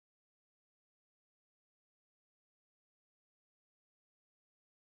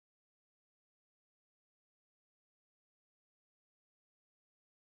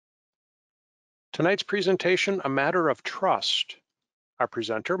Tonight's presentation, A Matter of Trust. Our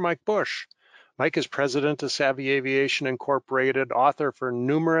presenter, Mike Bush. Mike is president of Savvy Aviation Incorporated, author for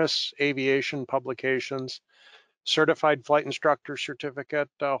numerous aviation publications, certified flight instructor certificate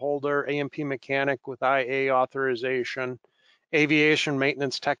holder, A&P mechanic with IA authorization, aviation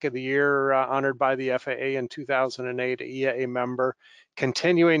maintenance tech of the year honored by the FAA in 2008, EAA member,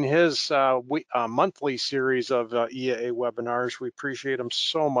 continuing his monthly series of EAA webinars. We appreciate him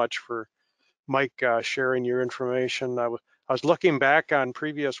so much for Mike sharing your information. I was looking back on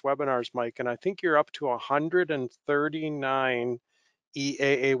previous webinars, Mike, and I think you're up to 139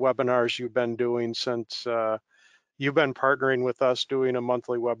 EAA webinars you've been doing since you've been partnering with us doing a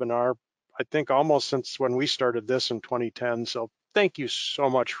monthly webinar, I think almost since when we started this in 2010. So thank you so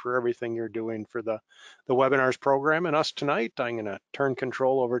much for everything you're doing for the webinars program and us tonight. I'm going to turn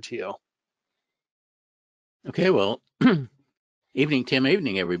control over to you. Okay, well, evening, Tim.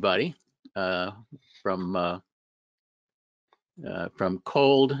 Evening, everybody. From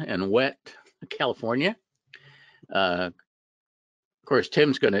cold and wet California. Of course,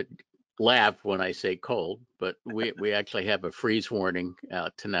 Tim's going to laugh when I say cold, but we actually have a freeze warning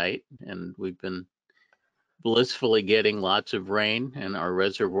out tonight, and we've been blissfully getting lots of rain, and our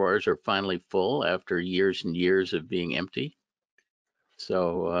reservoirs are finally full after years and years of being empty.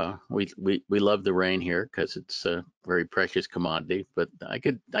 So we love the rain here because it's a very precious commodity. But I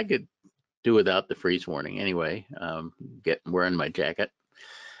could do without the freeze warning anyway. Wearing my jacket.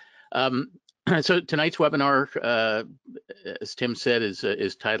 So tonight's webinar, as Tim said,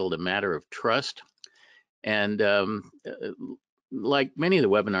 is titled "A Matter of Trust," and like many of the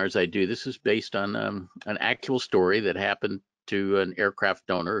webinars I do, this is based on an actual story that happened to an aircraft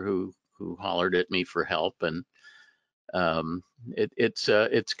owner who hollered at me for help, and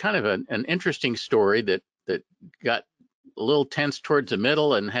it's kind of an interesting story that got a little tense towards the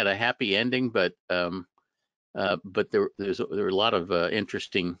middle and had a happy ending, but there were a lot of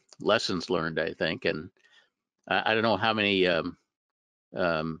interesting lessons learned, I think, and I don't know how many A&Ps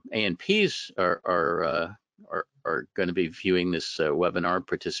are going to be viewing this webinar,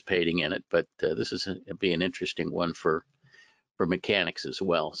 participating in it, but this is be an interesting one for mechanics as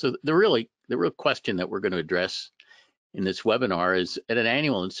well. So the real question that we're going to address in this webinar is, at an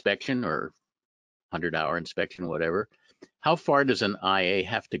annual inspection or 100-hour inspection, whatever, how far does an IA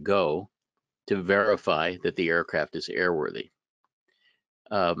have to go to verify that the aircraft is airworthy?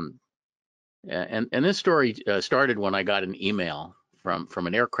 And this story started when I got an email from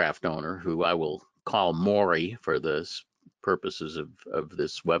an aircraft owner who I will call Maury for the purposes of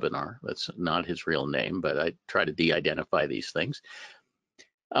this webinar. That's not his real name, but I try to de-identify these things.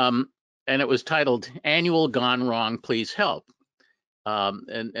 And it was titled "Annual Gone Wrong, Please Help."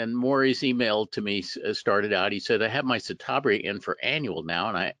 And Maury's email to me started out, he said, "I have my Citabria in for annual now,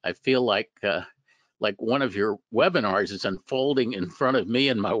 and I feel like one of your webinars is unfolding in front of me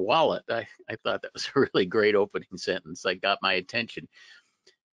in my wallet." I thought that was a really great opening sentence. That got my attention.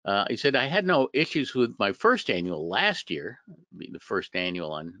 He said, "I had no issues with my first annual last year," the first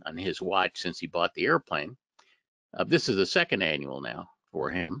annual on his watch since he bought the airplane. This is the second annual now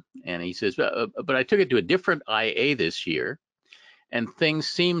for him. And he says, but I took it to a different IA this year, and things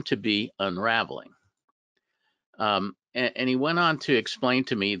seem to be unraveling. And he went on to explain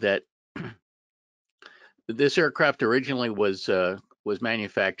to me that this aircraft originally was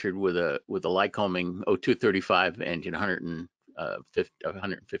manufactured with a Lycoming 0235 engine,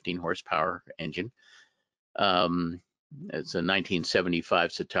 115 horsepower engine. It's a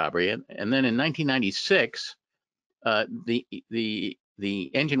 1975 Citabria, and then in 1996,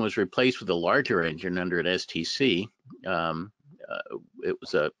 the engine was replaced with a larger engine under an STC. It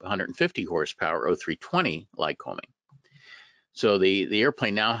was a 150 horsepower 0320 Lycoming. So the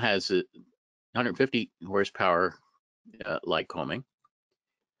airplane now has a 150 horsepower Lycoming.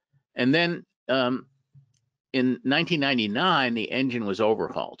 And then in 1999, the engine was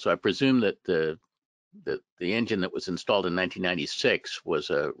overhauled. So I presume that the engine that was installed in 1996 was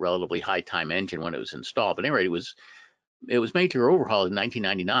a relatively high time engine when it was installed. But anyway, it was major overhauled in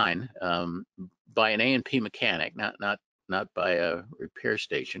 1999 by an A&P mechanic, not by a repair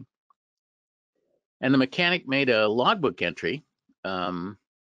station. And the mechanic made a logbook entry for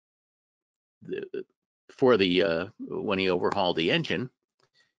when he overhauled the engine.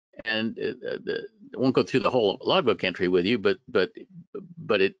 And I won't go through the whole logbook entry with you, but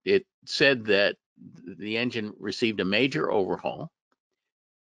it said that the engine received a major overhaul,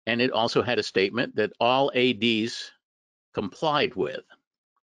 and it also had a statement that all ADs complied with.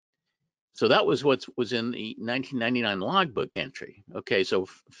 So that was what was in the 1999 logbook entry. Okay, so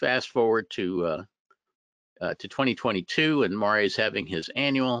fast forward to 2022, and Maury is having his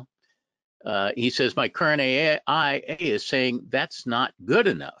annual. He says, my current AIA is saying that's not good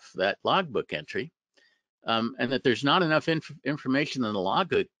enough, that logbook entry, and that there's not enough information in the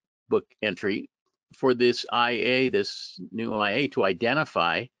logbook entry for this IA, this new IA, to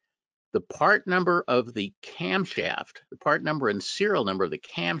identify the part number of the camshaft, the part number and serial number of the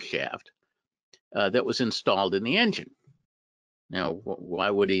camshaft that was installed in the engine. Now, why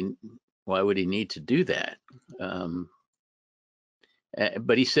would he need to do that?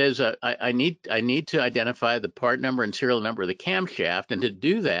 But he says, I need to identify the part number and serial number of the camshaft, and to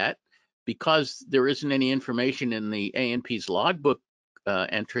do that, because there isn't any information in the A&P's logbook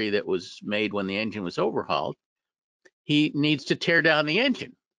entry that was made when the engine was overhauled, he needs to tear down the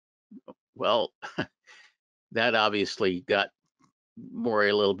engine. Well, that obviously got Maury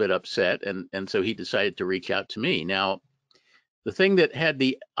a little bit upset, and so he decided to reach out to me. Now, the thing that had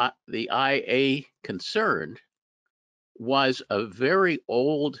the IA concerned was a very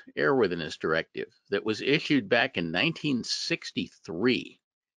old airworthiness directive that was issued back in 1963.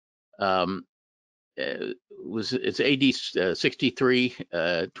 It's AD 63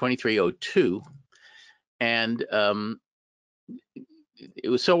 2302, and it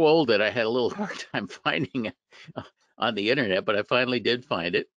was so old that I had a little hard time finding it on the internet, but I finally did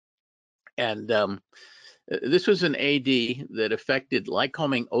find it. And this was an AD that affected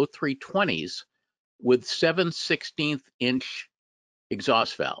Lycoming 0320s with 7/16 inch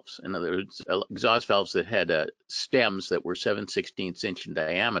exhaust valves. In other words, exhaust valves that had stems that were 7/16 inch in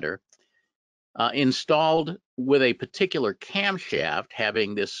diameter, installed with a particular camshaft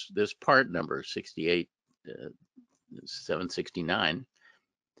having this part number 68 769,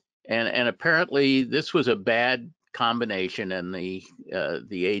 and apparently this was a bad combination, and the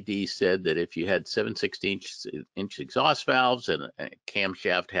AD said that if you had 7/16 inch exhaust valves and a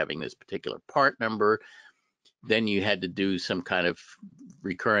camshaft having this particular part number, then you had to do some kind of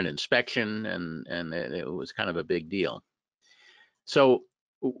recurrent inspection, and it was kind of a big deal. So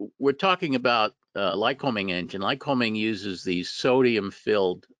we're talking about Lycoming engine. Lycoming uses these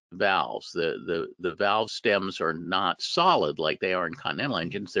sodium-filled valves. The valve stems are not solid like they are in Continental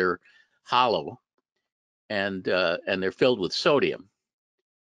engines. They're hollow, and they're filled with sodium.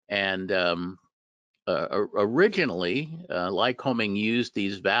 And originally, Lycoming used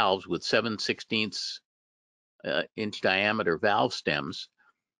these valves with 7/16 inch diameter valve stems,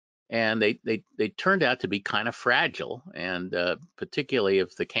 and they turned out to be kind of fragile, and particularly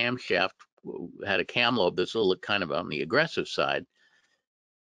if the camshaft had a cam lobe that's a little kind of on the aggressive side,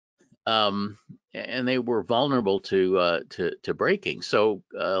 and they were vulnerable to breaking. So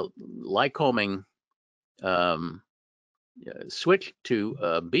Lycoming switched to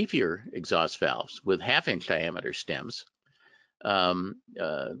beefier exhaust valves with half-inch diameter stems, and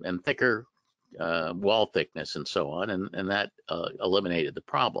thicker wall thickness and so on, and that eliminated the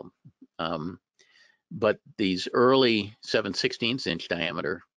problem. But these early 7/16 inch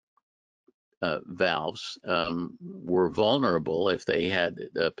diameter valves were vulnerable if they had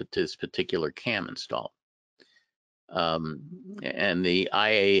this particular cam installed. And the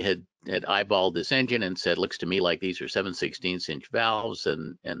IA had eyeballed this engine and said, looks to me like these are 7/16 inch valves,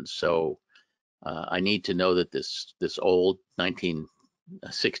 and so I need to know that this old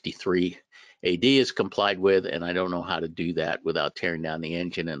 1963 AD is complied with, and I don't know how to do that without tearing down the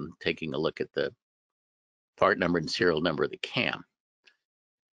engine and taking a look at the part number and serial number of the cam.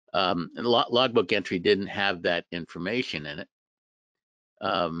 And the logbook entry didn't have that information in it.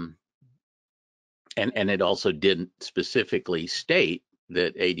 And it also didn't specifically state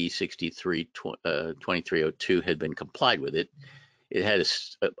that AD 63 2302 had been complied with. It had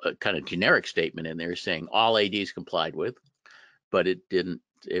a kind of generic statement in there saying all ADs complied with, but it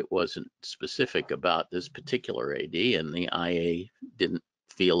wasn't specific about this particular AD, and the IA didn't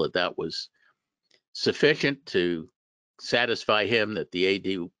feel that that was sufficient to satisfy him that the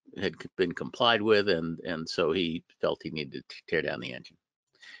AD had been complied with, and so he felt he needed to tear down the engine.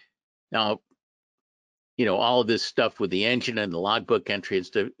 Now, all of this stuff with the engine and the logbook entry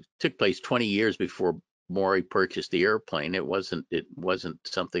took place 20 years before Maury purchased the airplane. It wasn't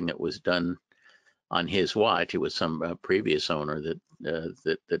something that was done on his watch. It was some previous owner that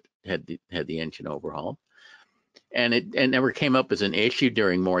had the engine overhauled, and it never came up as an issue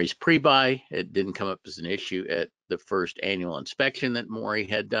during Maury's pre-buy. It didn't come up as an issue at the first annual inspection that Maury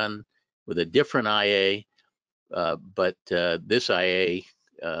had done with a different IA, but this IA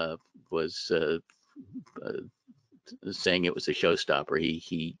was saying it was a showstopper.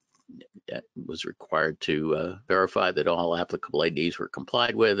 He was required to verify that all applicable ADs were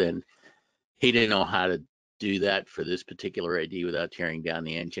complied with, and he didn't know how to do that for this particular AD without tearing down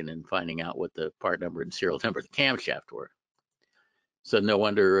the engine and finding out what the part number and serial number of the camshaft were. So no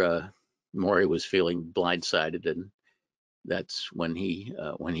wonder Maury was feeling blindsided, and that's when he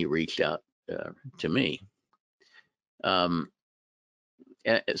reached out to me. So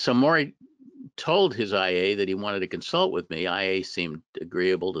Maury told his IA that he wanted to consult with me. IA seemed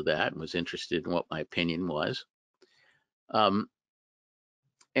agreeable to that and was interested in what my opinion was.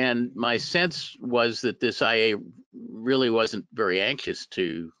 And my sense was that this IA really wasn't very anxious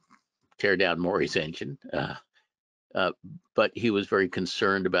to tear down Maury's engine, but he was very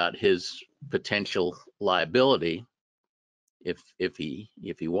concerned about his potential liability if he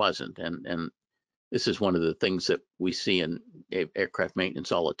wasn't. And this is one of the things that we see in aircraft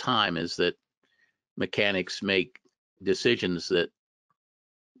maintenance all the time, is that mechanics make decisions that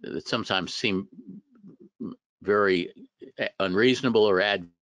sometimes seem very unreasonable or adverse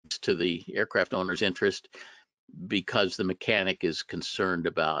to the aircraft owner's interest, because the mechanic is concerned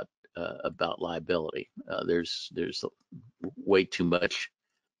about liability. There's way too much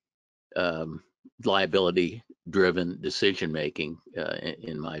liability-driven decision making,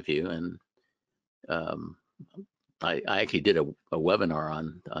 in my view, and I actually did a webinar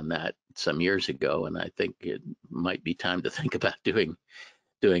on that some years ago, and I think it might be time to think about doing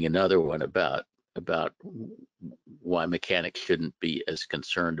another one about why mechanics shouldn't be as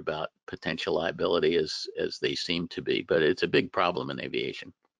concerned about potential liability as they seem to be. But it's a big problem in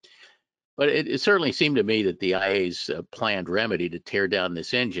aviation. But it certainly seemed to me that the IA's planned remedy to tear down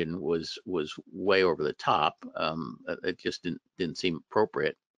this engine was way over the top. It just didn't seem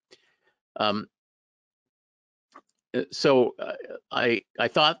appropriate. So I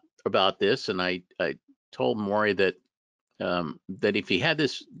thought about this, and I told Maury that that if he had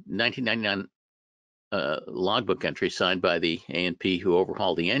this 1999 logbook entry signed by the A&P who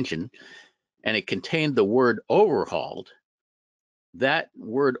overhauled the engine, and it contained the word overhauled, that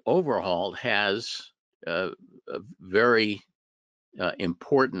word overhauled has a very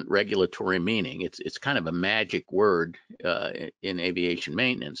important regulatory meaning. It's kind of a magic word in aviation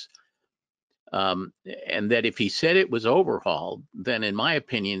maintenance. And that if he said it was overhauled, then in my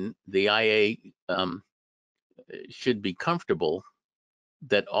opinion, the IA should be comfortable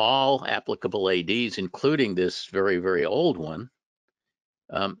that all applicable ADs, including this very, very old one,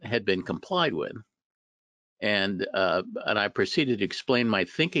 had been complied with. And I proceeded to explain my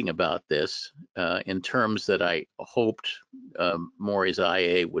thinking about this in terms that I hoped Maury's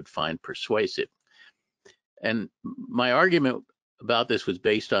IA would find persuasive. And my argument about this was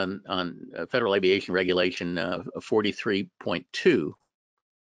based on Federal Aviation Regulation 43.2,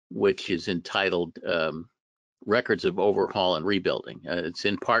 which is entitled Records of Overhaul and Rebuilding. It's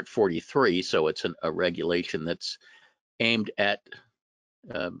in Part 43, so it's a regulation that's aimed at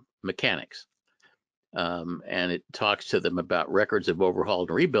mechanics. And it talks to them about records of overhaul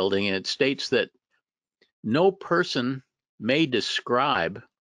and rebuilding, and it states that no person may describe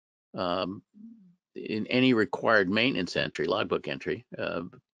in any required maintenance entry, logbook entry,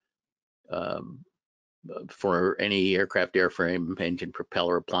 for any aircraft airframe, engine,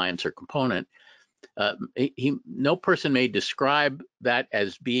 propeller, appliance, or component, no person may describe that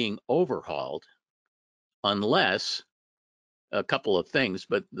as being overhauled unless a couple of things,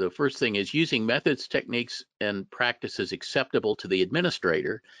 but the first thing is using methods, techniques, and practices acceptable to the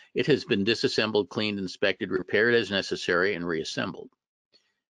administrator. It has been disassembled, cleaned, inspected, repaired as necessary, and reassembled.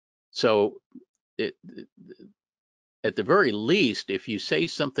 So at the very least, if you say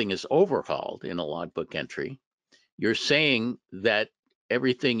something is overhauled in a logbook entry, you're saying that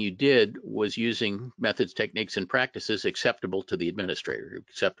everything you did was using methods, techniques, and practices acceptable to the administrator,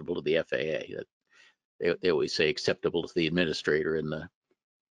 acceptable to the FAA. They always say acceptable to the administrator in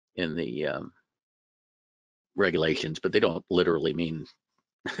the regulations, but they don't literally mean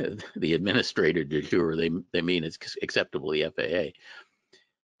the administrator de jure. They mean it's acceptable to the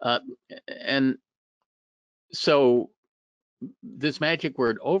FAA. And so this magic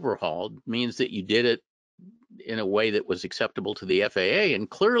word overhauled means that you did it in a way that was acceptable to the FAA, and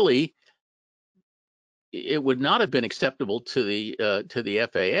clearly it would not have been acceptable to the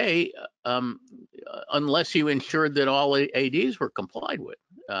FAA unless you ensured that all ADs were complied with.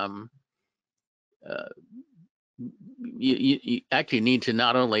 You actually need to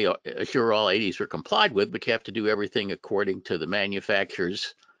not only assure all ADs were complied with, but you have to do everything according to the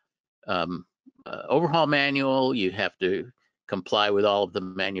manufacturer's overhaul manual. You have to comply with all of the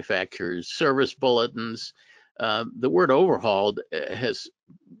manufacturer's service bulletins. The word overhauled has,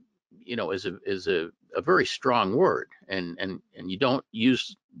 is a very strong word, and you don't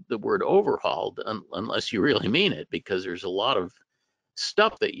use the word overhauled unless you really mean it, because there's a lot of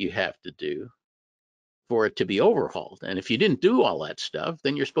stuff that you have to do for it to be overhauled. And if you didn't do all that stuff,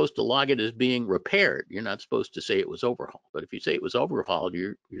 then you're supposed to log it as being repaired. You're not supposed to say it was overhauled. But if you say it was overhauled,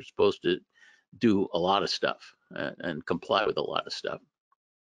 you're supposed to do a lot of stuff and comply with a lot of stuff.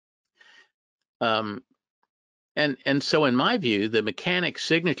 And so in my view, the mechanic's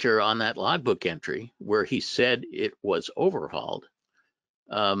signature on that logbook entry where he said it was overhauled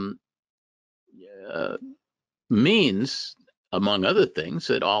means, among other things,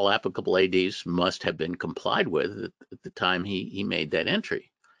 that all applicable ADs must have been complied with at the time he made that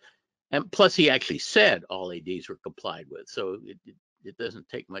entry. And plus, he actually said all ADs were complied with, so it doesn't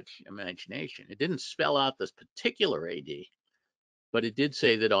take much imagination. It didn't spell out this particular AD, but it did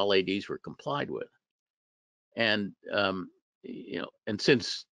say that all ADs were complied with. And and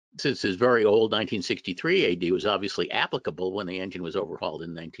since his very old 1963 AD was obviously applicable when the engine was overhauled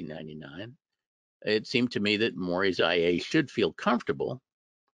in 1999, it seemed to me that Maury's IA should feel comfortable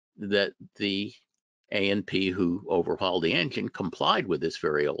that the A&P who overhauled the engine complied with this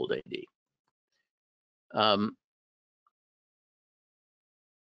very old AD.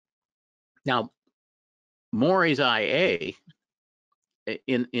 Now, Maury's IA,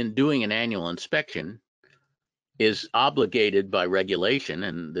 in doing an annual inspection, is obligated by regulation,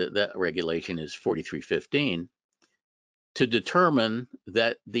 and that regulation is 4315, to determine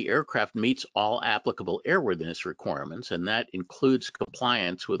that the aircraft meets all applicable airworthiness requirements, and that includes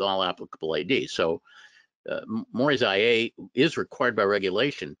compliance with all applicable ADs. So Maury's IA is required by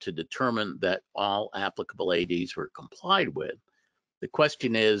regulation to determine that all applicable ADs were complied with. The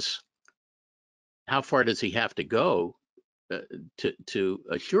question is, how far does he have to go to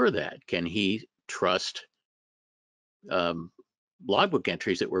assure that? Can he trust logbook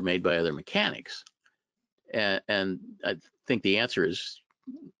entries that were made by other mechanics? And I think the answer is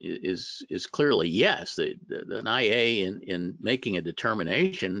clearly yes. An IA in making a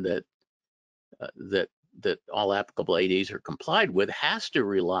determination that all applicable ADs are complied with has to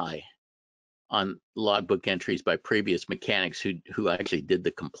rely on logbook entries by previous mechanics who actually did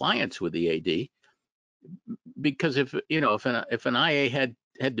the compliance with the AD. Because if an IA had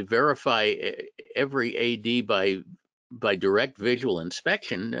to verify every AD by direct visual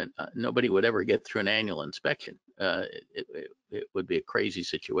inspection, nobody would ever get through an annual inspection. It would be a crazy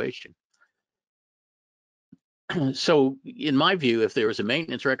situation. So in my view, if there was a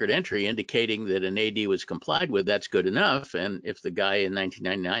maintenance record entry indicating that an AD was complied with, that's good enough. And if the guy in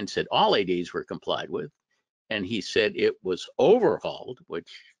 1999 said all ADs were complied with, and he said it was overhauled, which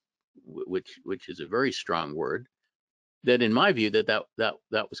is a very strong word, then in my view that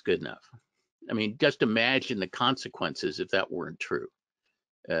was good enough. I mean, just imagine the consequences if that weren't true.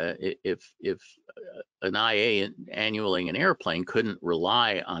 If an IA annualing an airplane couldn't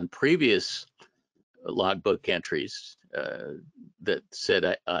rely on previous logbook entries that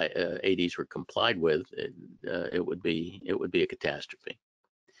said ADs were complied with, it would be a catastrophe.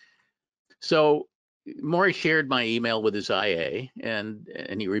 So Maury shared my email with his IA, and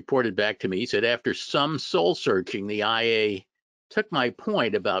he reported back to me. He said, after some soul searching, the IA took my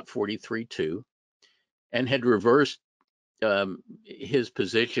point about 43.2 and had reversed his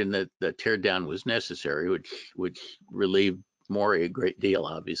position that the teardown was necessary, which relieved Maury a great deal,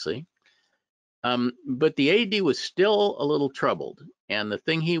 obviously. But the AD was still a little troubled, and the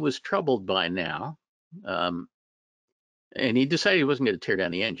thing he was troubled by now, and he decided he wasn't going to tear down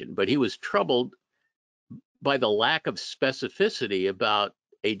the engine, but he was troubled by the lack of specificity about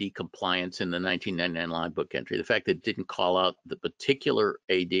AD compliance in the 1999 logbook entry. The fact that it didn't call out the particular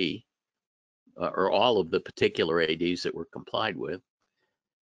AD or all of the particular ADs that were complied with.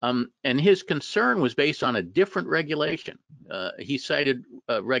 And his concern was based on a different regulation. He cited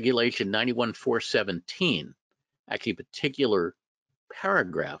regulation 91.417, actually a particular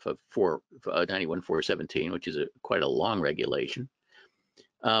paragraph of 91.417, which is quite a long regulation.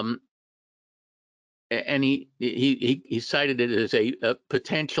 And he cited it as a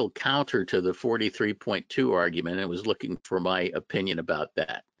potential counter to the 43.2 argument, and was looking for my opinion about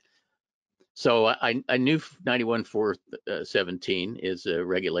that. So I knew 91.417 is a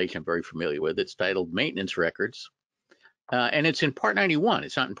regulation I'm very familiar with. It's titled Maintenance Records, and it's in Part 91.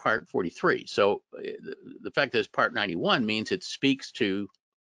 It's not in Part 43. So the fact that it's Part 91 means it speaks to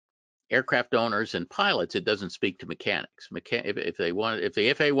aircraft owners and pilots. It doesn't speak to mechanics. If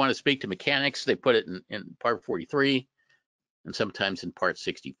the FAA want to speak to mechanics, they put it in Part 43, and sometimes in Part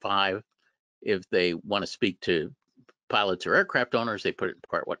 65. If they want to speak to pilots or aircraft owners, they put it in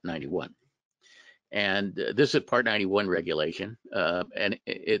Part 91. And this is a Part 91 regulation, and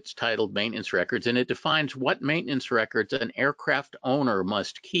it's titled Maintenance Records, and it defines what maintenance records an aircraft owner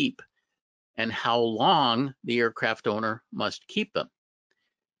must keep and how long the aircraft owner must keep them.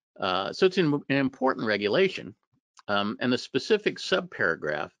 So it's an important regulation. And the specific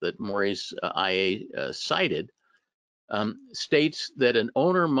subparagraph that Maury's IA cited states that an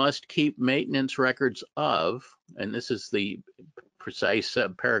owner must keep maintenance records of, and this is the precise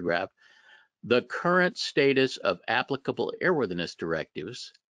subparagraph, the current status of applicable airworthiness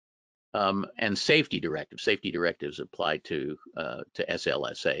directives and safety directives. Safety directives apply to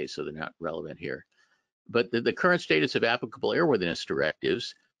SLSA, so they're not relevant here. But the current status of applicable airworthiness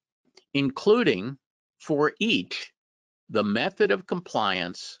directives, including for each the method of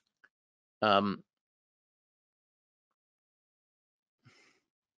compliance, the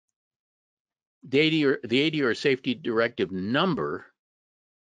AD or safety directive number,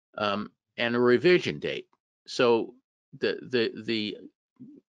 and a revision date. So the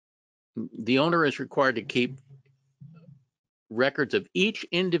owner is required to keep records of each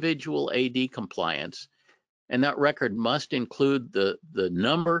individual AD compliance, and that record must include the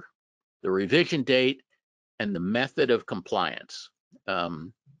number, the revision date, and the method of compliance.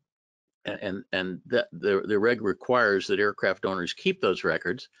 And the reg requires that aircraft owners keep those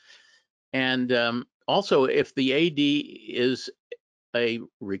records. And also, if the AD is a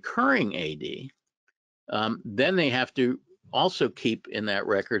recurring AD, then they have to also keep in that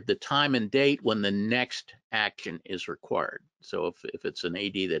record the time and date when the next action is required. So if it's an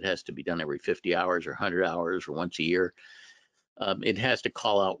AD that has to be done every 50 hours or 100 hours or once a year, it has to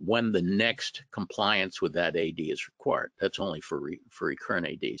call out when the next compliance with that AD is required. That's only for recurrent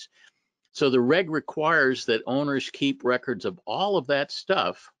ADs. So the reg requires that owners keep records of all of that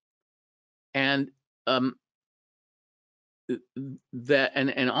stuff, and also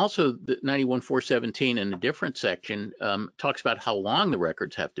the 91.417 in a different section talks about how long the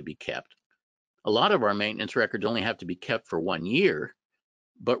records have to be kept. A lot of our maintenance records only have to be kept for 1 year,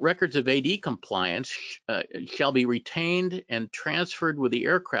 but records of AD compliance shall be retained and transferred with the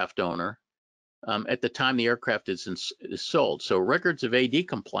aircraft owner at the time the aircraft is sold. So records of AD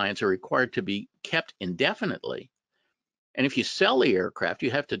compliance are required to be kept indefinitely. And if you sell the aircraft,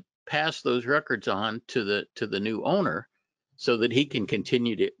 you have to pass those records on to the new owner so that he can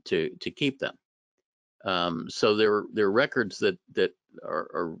continue to keep them. So they're records that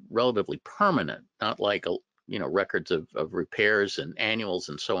are relatively permanent, not like records of repairs and annuals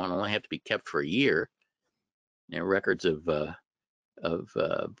and so on only have to be kept for a year. Records of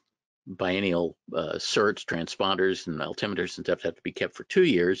biennial certs, transponders, and altimeters and stuff have to be kept for 2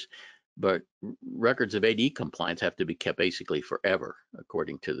 years, but records of AD compliance have to be kept basically forever,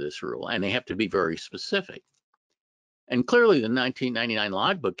 according to this rule, and they have to be very specific. And clearly the 1999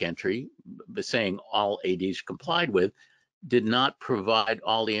 logbook entry saying all ADs complied with did not provide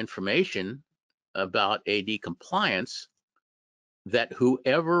all the information about AD compliance that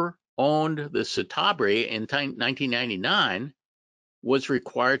whoever owned the Citabria in 1999 was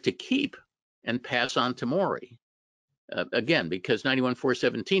required to keep and pass on to Maury. Again, because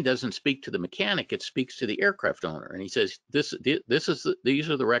 91.417 doesn't speak to the mechanic, it speaks to the aircraft owner. And he says, these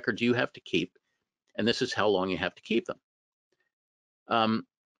are the records you have to keep, and this is how long you have to keep them.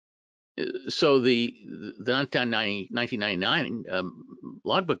 So the 1999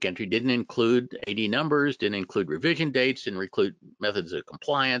 logbook entry didn't include AD numbers, didn't include revision dates, didn't include methods of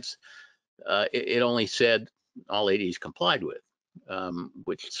compliance. It only said all ADs complied with,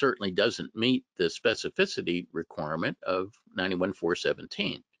 which certainly doesn't meet the specificity requirement of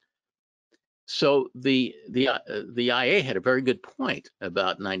 91.417. So the IA had a very good point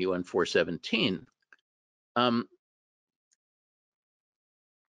about 91.417.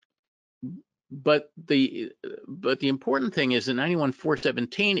 But the important thing is that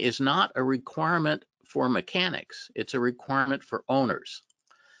 91.417 is not a requirement for mechanics. It's a requirement for owners.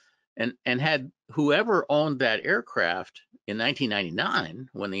 And had whoever owned that aircraft in 1999,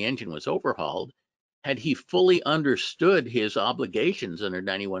 when the engine was overhauled, had he fully understood his obligations under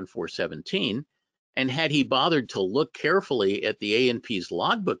 91.417, and had he bothered to look carefully at the A&P's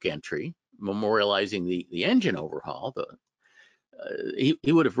logbook entry memorializing the engine overhaul, he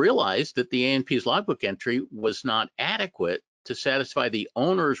would have realized that the A&P's logbook entry was not adequate to satisfy the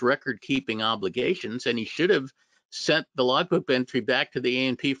owner's record-keeping obligations, and he should have sent the logbook entry back to the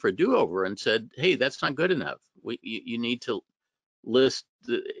A&P for a do-over and said, hey, that's not good enough. You need to list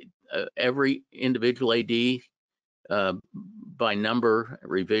every individual AD by number,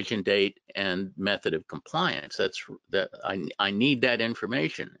 revision date, and method of compliance. I need that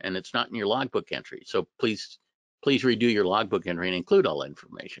information, and it's not in your logbook entry. So please redo your logbook entry and include all that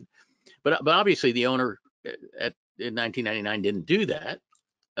information. But obviously the owner in 1999 didn't do that.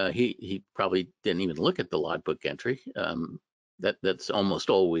 He probably didn't even look at the logbook entry. That's almost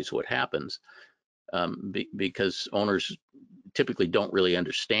always what happens, because owners typically don't really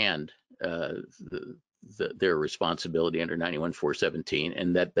understand their responsibility under 91.417,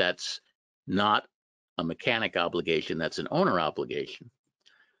 and that's not a mechanic obligation, that's an owner obligation.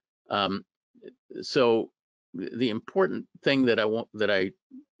 So the important thing that I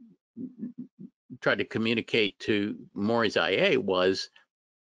tried to communicate to Maury's IA was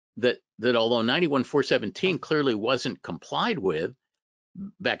that although 91.417 clearly wasn't complied with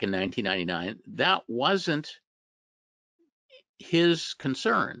back in 1999, that wasn't his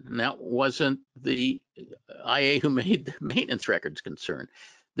concern, and that wasn't the IA who made the maintenance records concern.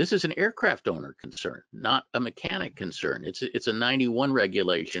 This is an aircraft owner concern, not a mechanic concern. It's a 91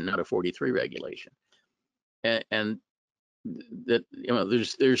 regulation, not a 43 regulation, and that, you know,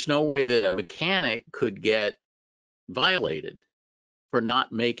 there's no way that a mechanic could get violated for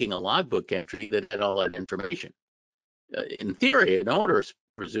not making a logbook entry that had all that information. In theory, an owner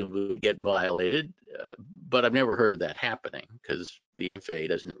presumably would get violated, but I've never heard of that happening because the FAA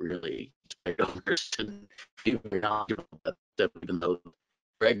doesn't really expect owners to be very knowledgeable about stuff, even though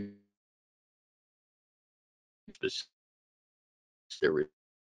their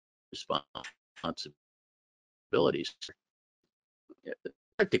responsibilities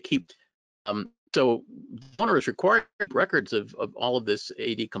to keep. So the owner is required records of all of this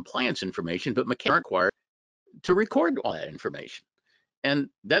AD compliance information, but mechanics are required to record all that information. And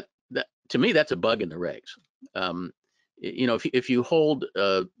that to me, that's a bug in the regs. You know, if you hold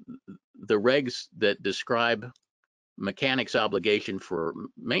the regs that describe mechanics obligation for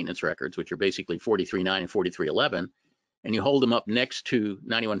maintenance records, which are basically 43.9 and 43.11, and you hold them up next to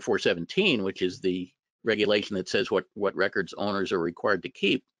 91.417, which is the regulation that says what records owners are required to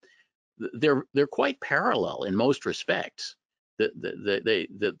keep, they're quite parallel in most respects.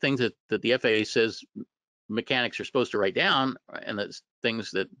 The things that the FAA says mechanics are supposed to write down, and the things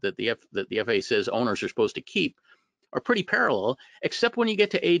that the FAA says owners are supposed to keep, are pretty parallel, except when you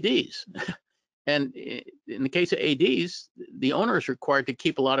get to ADs. And in the case of ADs, the owner is required to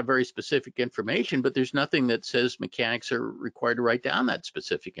keep a lot of very specific information, but there's nothing that says mechanics are required to write down that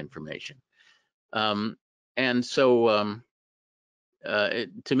specific information. And so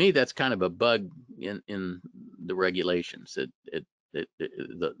to me, that's kind of a bug in the regulations.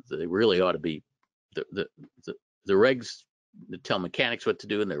 They really ought to be the regs that tell mechanics what to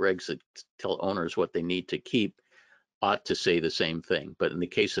do and the regs that tell owners what they need to keep ought to say the same thing. But in the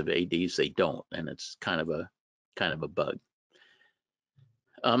case of ADs, they don't, and it's kind of a bug.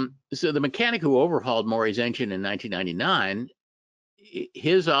 So the mechanic who overhauled Maury's engine in 1999,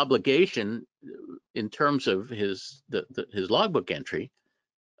 his obligation in terms of his logbook entry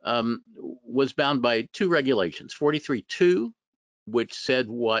was bound by two regulations: 43.2, which said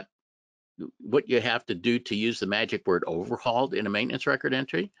what you have to do to use the magic word overhauled in a maintenance record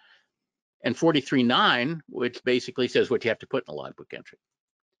entry, and 43.9, which basically says what you have to put in a logbook entry.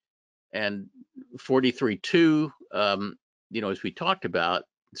 And 43.2, you know, as we talked about,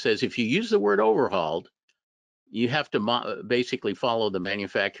 says if you use the word overhauled, you have to basically follow the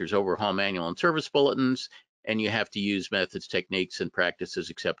manufacturer's overhaul manual and service bulletins, and you have to use methods, techniques, and practices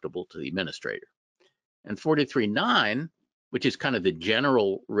acceptable to the administrator. And 43.9, which is kind of the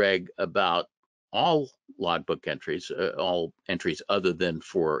general reg about all logbook entries, all entries other than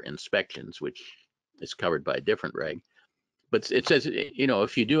for inspections, which is covered by a different reg. But it says, you know,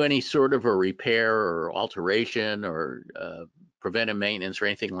 if you do any sort of a repair or alteration or preventive maintenance or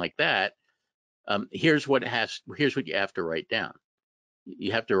anything like that, here's what you have to write down.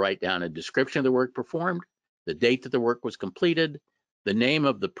 You have to write down a description of the work performed, the date that the work was completed, the name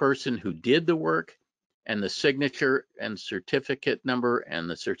of the person who did the work, and the signature and certificate number and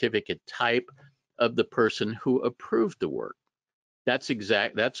the certificate type of the person who approved the work. That's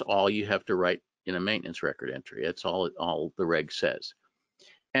all you have to write in a maintenance record entry. That's all the reg says.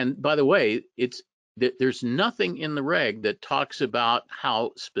 And by the way, there's nothing in the reg that talks about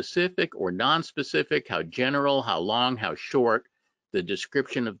how specific or non-specific, how general, how long, how short the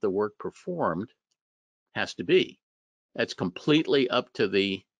description of the work performed has to be. That's completely up to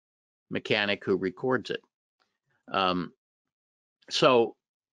the mechanic who records it. So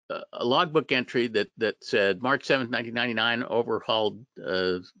a logbook entry that said March 7th, 1999, overhauled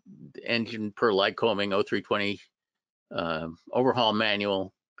engine per Lycoming 0320 overhaul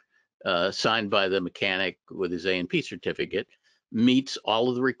manual signed by the mechanic with his A&P certificate, meets all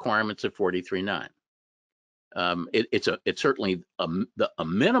of the requirements of 43.9. It's certainly a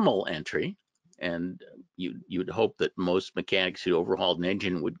minimal entry, and you'd hope that most mechanics who overhauled an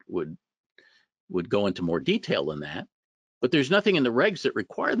engine would go into more detail than that. But there's nothing in the regs that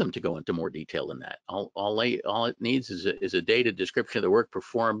require them to go into more detail than that. All it needs is a date, a description of the work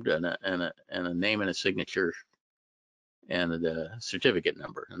performed, and a name and a signature and the certificate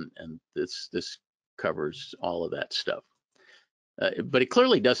number, and this covers all of that stuff. But it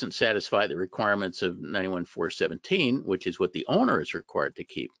clearly doesn't satisfy the requirements of 91.417, which is what the owner is required to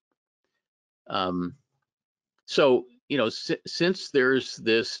keep. So, since there's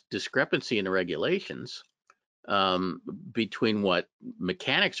this discrepancy in the regulations between what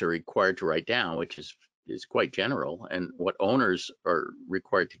mechanics are required to write down, which is quite general, and what owners are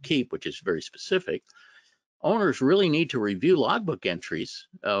required to keep, which is very specific, owners really need to review logbook entries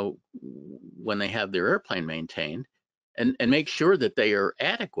when they have their airplane maintained, and make sure that they are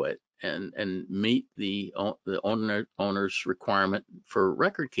adequate and meet the owner's requirement for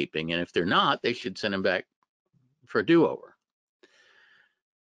record keeping. And if they're not, they should send them back for a do-over.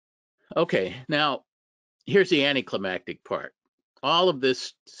 Okay, now here's the anticlimactic part. All of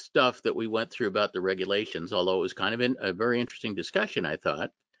this stuff that we went through about the regulations, although it was kind of a very interesting discussion, I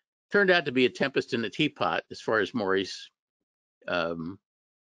thought, turned out to be a tempest in the teapot as far as Maury's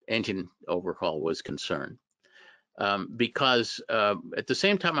engine overhaul was concerned. Because at the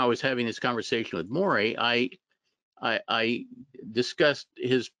same time I was having this conversation with Maury, I discussed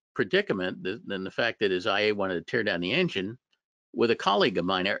his predicament and the fact that his IA wanted to tear down the engine with a colleague of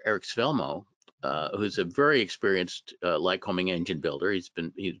mine, Eric Svelmo, who's a very experienced Lycoming engine builder. He's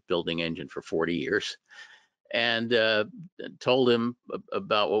building engine for 40 years, and told him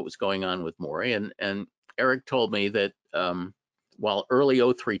about what was going on with Maury. And Eric told me that while early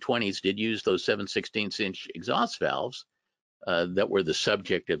O320s did use those 7/16" exhaust valves that were the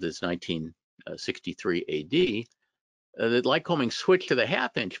subject of this 1963 AD, that Lycoming switched to the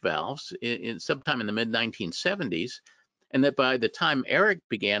half-inch valves sometime in the mid-1970s, and that by the time Eric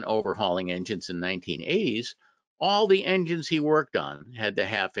began overhauling engines in the 1980s, all the engines he worked on had the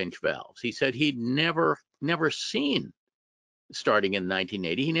half-inch valves. He said he'd never seen, starting in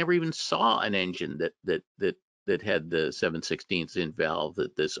 1980, he never even saw an engine that had the 7/16" valve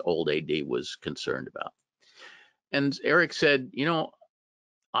that this old AD was concerned about. And Eric said,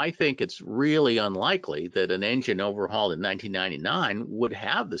 I think it's really unlikely that an engine overhauled in 1999 would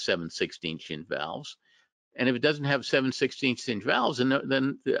have the 7/16" valves. And if it doesn't have 7/16" valves, then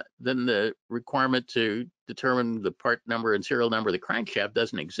the requirement to determine the part number and serial number of the crankshaft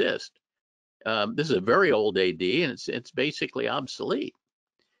doesn't exist. This is a very old AD, and it's basically obsolete.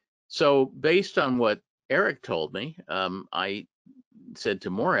 So based on what Eric told me, I said to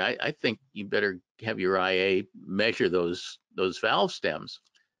Maury, I think you better have your IA measure those valve stems,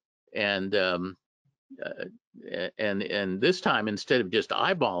 and this time, instead of just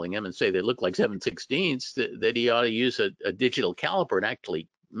eyeballing them and say they look like 7/16, that he ought to use a digital caliper and actually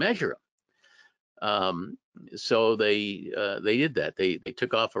measure them. So they did that. They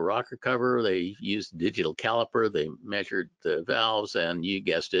took off a rocker cover. They used digital caliper. They measured the valves, and you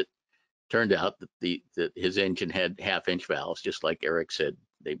guessed it, turned out that his engine had half-inch valves, just like Eric said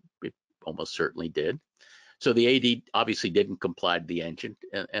it almost certainly did. So the AD obviously didn't comply to the engine,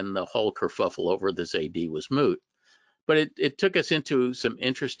 and the whole kerfuffle over this AD was moot. But it took us into some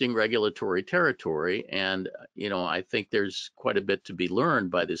interesting regulatory territory, and I think there's quite a bit to be learned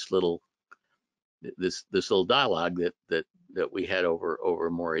by this little dialogue that we had over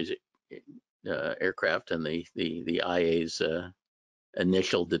Maury's aircraft and the IA's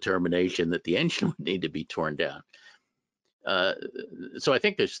initial determination that the engine would need to be torn down. So I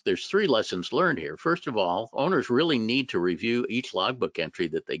think there's three lessons learned here. First of all, owners really need to review each logbook entry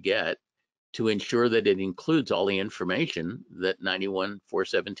that they get to ensure that it includes all the information that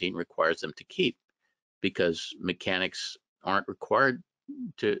 91.417 requires them to keep, because mechanics aren't required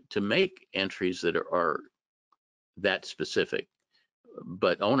to make entries that are that specific,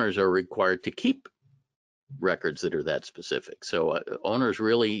 but owners are required to keep records that are that specific. So owners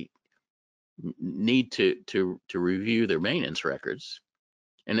really need to review their maintenance records.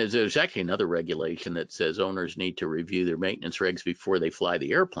 And there's actually another regulation that says owners need to review their maintenance regs before they fly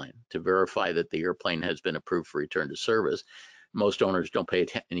the airplane to verify that the airplane has been approved for return to service. Most owners don't pay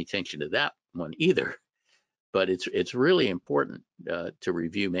any attention to that one either, but it's really important to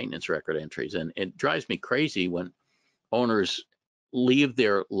review maintenance record entries. And it drives me crazy when owners leave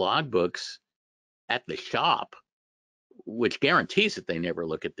their logbooks at the shop, which guarantees that they never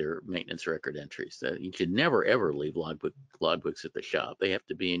look at their maintenance record entries. You should never, ever leave logbooks at the shop. They have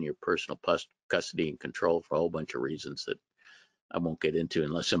to be in your personal custody and control for a whole bunch of reasons that I won't get into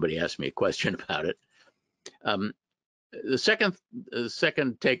unless somebody asks me a question about it. The second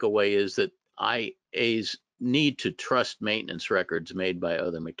takeaway is that IAs need to trust maintenance records made by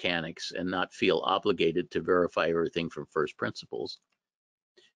other mechanics and not feel obligated to verify everything from first principles.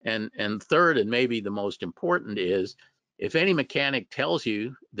 And third, and maybe the most important, is if any mechanic tells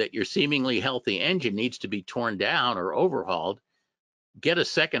you that your seemingly healthy engine needs to be torn down or overhauled, get a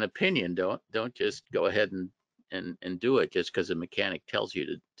second opinion. Don't just go ahead and do it just because a mechanic tells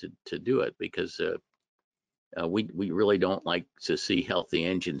you to do it, because we really don't like to see healthy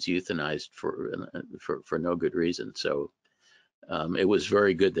engines euthanized for no good reason. So it was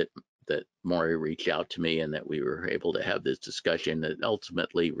very good that Maury reached out to me and that we were able to have this discussion that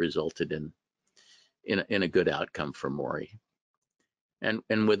ultimately resulted in a good outcome for Maury.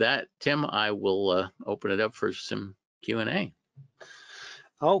 And with that, Tim, I will open it up for some Q&A.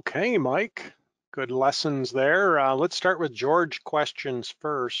 Okay, Mike, good lessons there. Let's start with George questions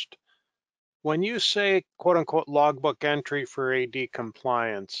first. When you say quote unquote logbook entry for AD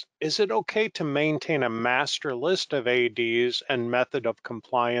compliance, is it okay to maintain a master list of ADs and method of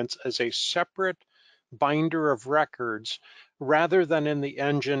compliance as a separate binder of records rather than in the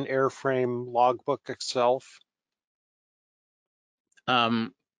engine airframe logbook itself?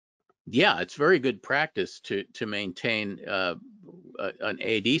 Yeah, it's very good practice to maintain an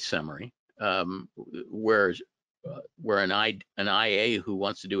AD summary, where an IA who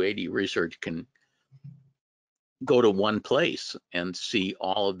wants to do AD research can go to one place and see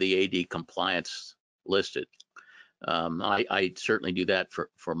all of the AD compliance listed. I certainly do that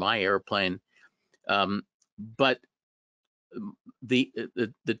for my airplane, but the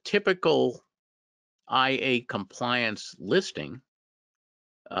typical IA compliance listing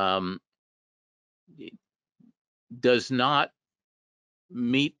does not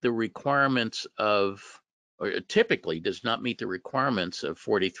meet the requirements of, or typically does not meet the requirements of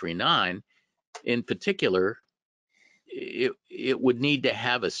 43.9. In particular, it would need to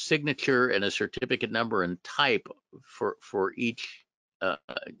have a signature and a certificate number and type for each AD,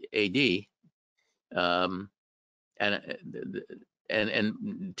 and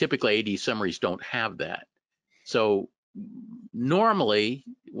typically AD summaries don't have that. So normally,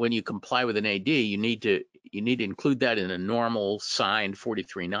 when you comply with an AD, you need to include that in a normal signed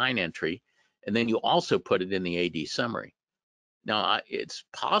 43.9 entry, and then you also put it in the AD summary. Now, it's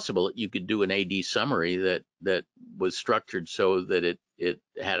possible that you could do an AD summary that was structured so that it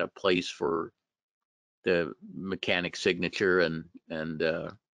had a place for the mechanic signature and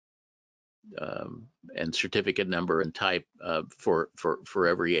certificate number and type for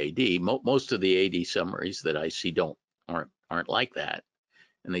every AD. Most of the AD summaries that I see aren't like that,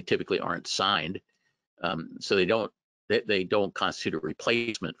 and they typically aren't signed, so they don't constitute a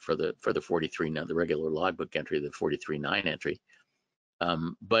replacement for the 43.9, the regular logbook entry, the 43.9 entry.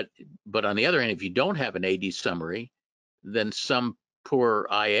 But on the other hand, if you don't have an AD summary, then some poor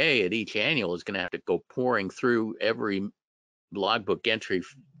IA at each annual is going to have to go pouring through every logbook entry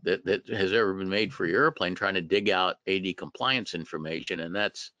that has ever been made for your airplane, trying to dig out AD compliance information, and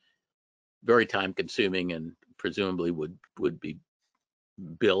that's very time consuming and presumably would be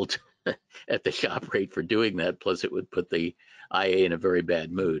billed at the shop rate for doing that. Plus, it would put the IA in a very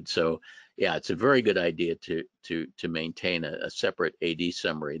bad mood. So, yeah, it's a very good idea to maintain a separate AD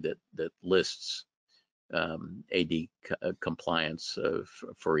summary that lists AD compliance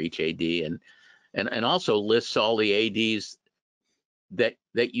for each AD, and also lists all the ADs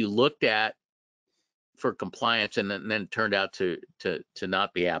that you looked at for compliance and then turned out to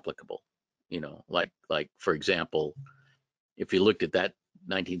not be applicable. Like for example, if you looked at that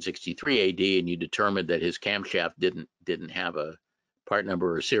 1963 AD and you determined that his camshaft didn't have a part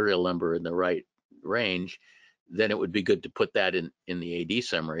number or serial number in the right range, then it would be good to put that in the AD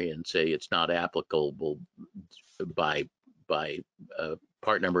summary and say it's not applicable by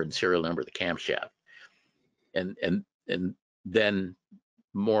part number and serial number of the camshaft. And then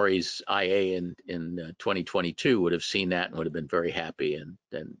Maury's IA in 2022 would have seen that and would have been very happy and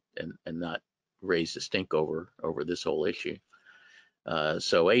not raised a stink over this whole issue.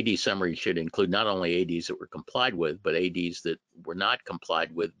 So AD summary should include not only ADs that were complied with, but ADs that were not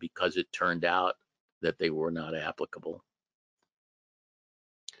complied with because it turned out that they were not applicable.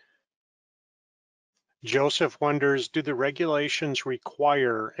 Joseph wonders, do the regulations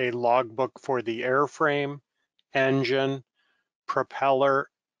require a logbook for the airframe, engine, propeller,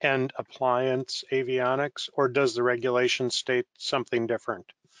 and appliance avionics, or does the regulation state something different?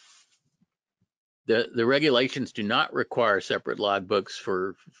 The regulations do not require separate logbooks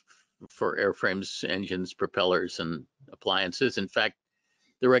for airframes, engines, propellers, and appliances. In fact,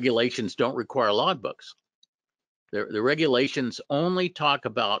 the regulations don't require logbooks. The regulations only talk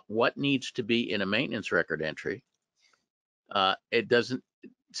about what needs to be in a maintenance record entry. It doesn't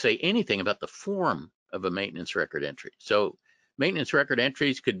say anything about the form of a maintenance record entry. So maintenance record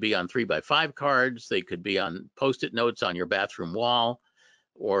entries could be on 3x5 cards. They could be on Post-it notes on your bathroom wall,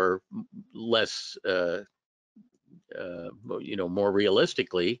 or less more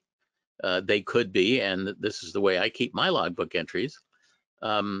realistically, they could be, and this is the way I keep my logbook entries,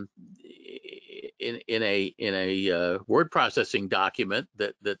 in a word processing document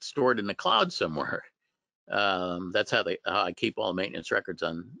that's stored in the cloud somewhere. That's how I keep all maintenance records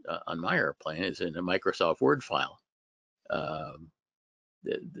on my airplane, is in a Microsoft Word file. But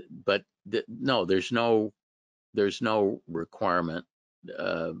no, there's no requirement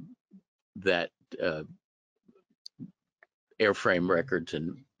that airframe records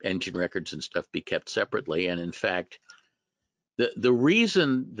and engine records and stuff be kept separately. And in fact, the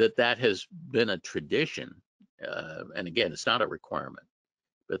reason that has been a tradition, and again, it's not a requirement,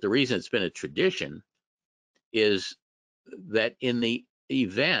 but the reason it's been a tradition is that in the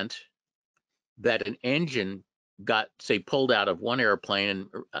event that an engine got, say, pulled out of one airplane and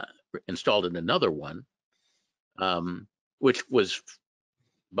installed in another one, which was,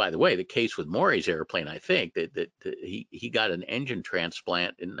 by the way, the case with Maury's airplane, I think, that he got an engine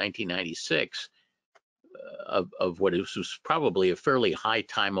transplant in 1996 of what was probably a fairly high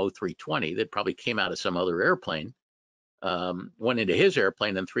time O320 that probably came out of some other airplane, went into his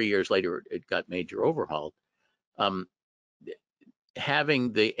airplane, and 3 years later it got major overhauled.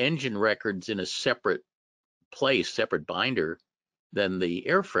 Having the engine records in a separate place, separate binder than the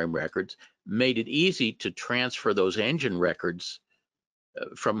airframe records, made it easy to transfer those engine records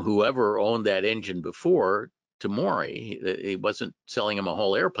from whoever owned that engine before to Maury. He wasn't selling him a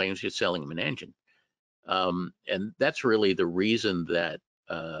whole airplane, he was just selling him an engine. And that's really the reason that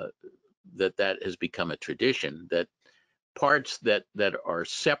that has become a tradition, that parts that are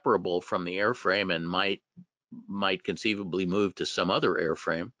separable from the airframe and might conceivably move to some other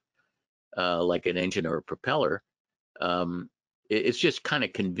airframe, like an engine or a propeller, it's just kind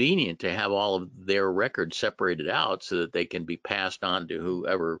of convenient to have all of their records separated out so that they can be passed on to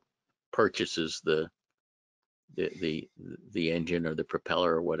whoever purchases the engine or the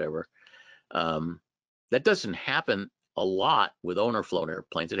propeller or whatever. That doesn't happen a lot with owner-flown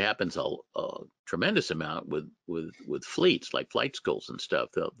airplanes. It happens a tremendous amount with fleets, like flight schools and stuff.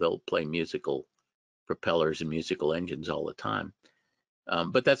 They'll play musical propellers and musical engines all the time.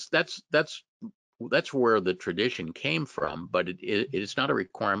 But that's where the tradition came from. But it is not a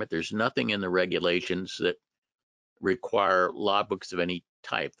requirement. There's nothing in the regulations that require logbooks of any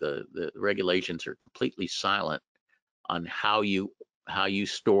type. The regulations are completely silent on how you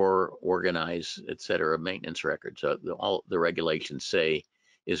store, organize, et cetera, maintenance records. So all the regulations say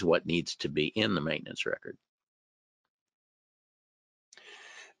is what needs to be in the maintenance record.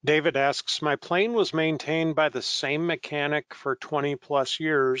 David asks, my plane was maintained by the same mechanic for 20 plus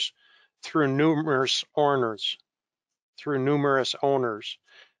years through numerous owners.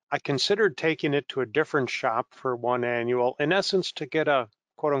 I considered taking it to a different shop for one annual, in essence, to get a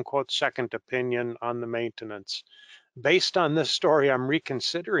quote unquote second opinion on the maintenance. Based on this story, I'm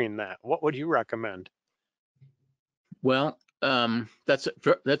reconsidering that. What would you recommend? Well, that's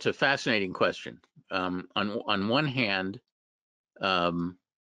a fascinating question. On one hand,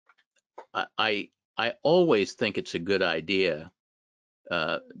 I always think it's a good idea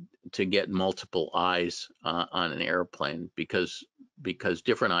to get multiple eyes on an airplane, because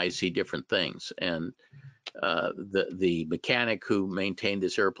different eyes see different things. And the mechanic who maintained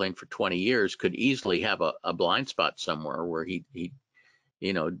this airplane for 20 years could easily have a blind spot somewhere where he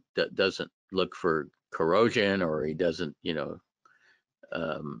doesn't look for corrosion, or he doesn't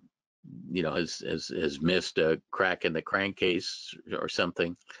has missed a crack in the crankcase or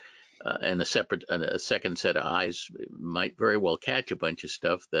something. And a second set of eyes might very well catch a bunch of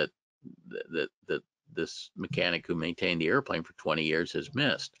stuff that this mechanic who maintained the airplane for 20 years has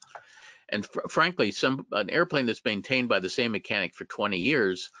missed. And frankly, an airplane that's maintained by the same mechanic for 20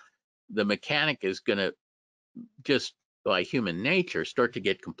 years, the mechanic is going to, just by human nature, start to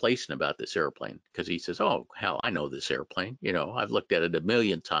get complacent about this airplane, because he says, oh, hell, I know this airplane. I've looked at it a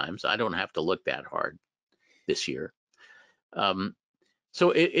million times. I don't have to look that hard this year.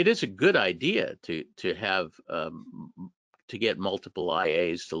 So it is a good idea to have to get multiple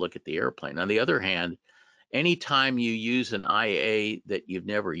IAs to look at the airplane. On the other hand, anytime you use an IA that you've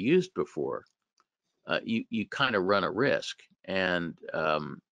never used before, you kind of run a risk. And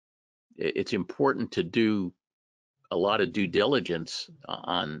it's important to do a lot of due diligence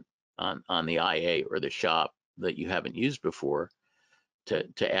on the IA or the shop that you haven't used before,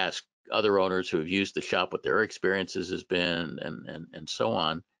 to ask other owners who have used the shop what their experiences has been, and so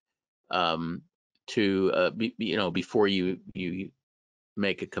on, before you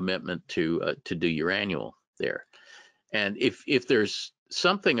make a commitment to do your annual there. And if there's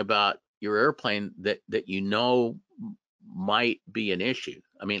something about your airplane that might be an issue,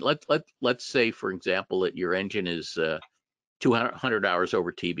 I mean, let's say, for example, that your engine is 200 hours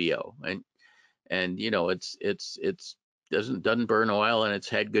over TBO, and you know it's doesn't burn oil and it's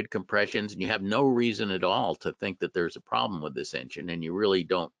had good compressions, and you have no reason at all to think that there's a problem with this engine, and you really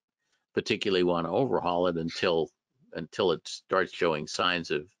don't particularly want to overhaul it until it starts showing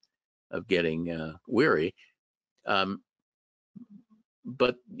signs of getting weary. Um,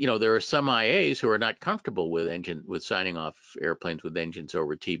 but you know, there are some IAs who are not comfortable with signing off airplanes with engines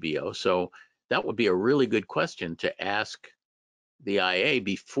over TBO. So that would be a really good question to ask the IA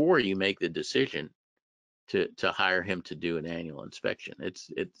before you make the decision to hire him to do an annual inspection. It's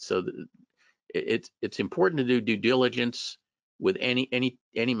important to do due diligence with any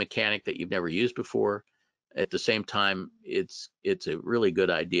mechanic that you've never used before. At the same time, it's a really good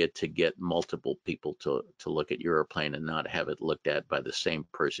idea to get multiple people to look at your airplane and not have it looked at by the same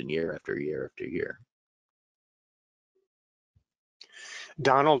person year after year after year.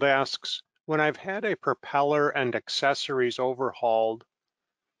 Donald asks, when I've had a propeller and accessories overhauled,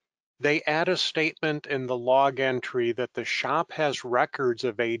 they add a statement in the log entry that the shop has records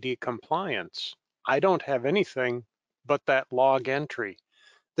of AD compliance. I don't have anything but that log entry.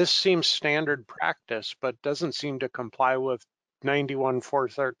 This seems standard practice, but doesn't seem to comply with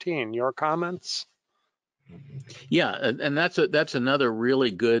 91.413. Your comments? Yeah, and that's another really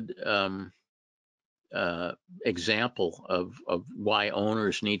good example of why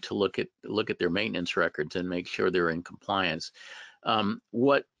owners need to look at their maintenance records and make sure they're in compliance.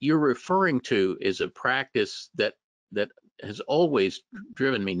 What you're referring to is a practice that has always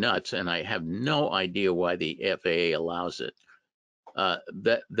driven me nuts, and I have no idea why the FAA allows it.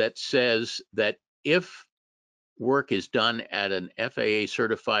 That says that if work is done at an FAA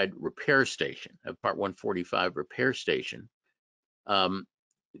certified repair station, a Part 145 repair station, um,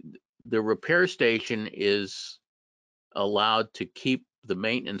 the repair station is allowed to keep the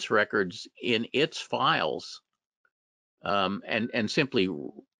maintenance records in its files, and simply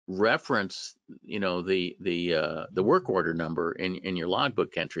reference, you know, the work order number in your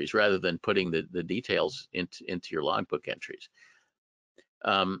logbook entries rather than putting the details into your logbook entries.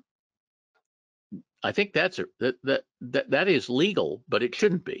 I think that is legal, but it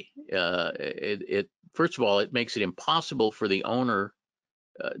shouldn't be. It first of all, it makes it impossible for the owner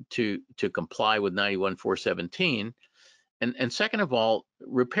to comply with 91.417. And second of all,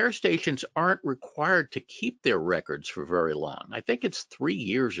 repair stations aren't required to keep their records for very long. I think it's 3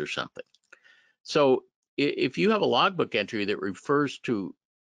 years or something. So if you have a logbook entry that refers to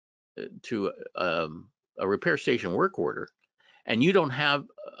a repair station work order, and you don't have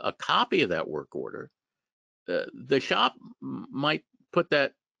a copy of that work order, the shop might put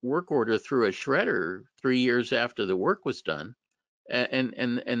that work order through a shredder 3 years after the work was done,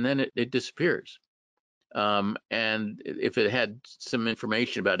 and then it disappears. And if it had some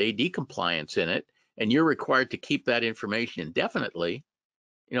information about AD compliance in it, and you're required to keep that information indefinitely,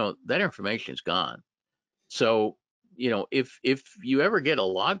 you know, that information is gone. So, you know, if you ever get a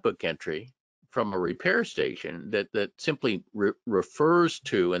logbook entry from a repair station that simply refers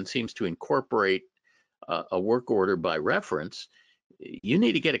to and seems to incorporate a work order by reference, you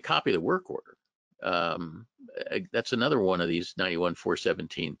need to get a copy of the work order. That's another one of these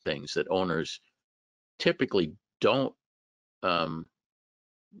 91.417 things that owners typically don't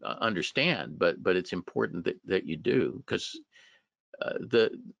understand, but it's important that you do, because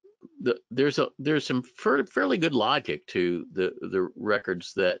there's some fairly good logic to the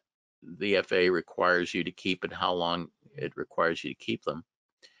records that the FAA requires you to keep and how long it requires you to keep them.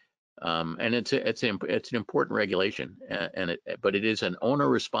 And it's an important regulation, but it is an owner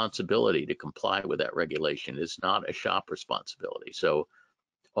responsibility to comply with that regulation. It's not a shop responsibility. So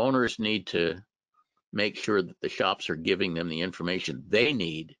owners need to make sure that the shops are giving them the information they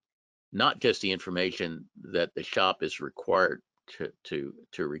need, not just the information that the shop is required to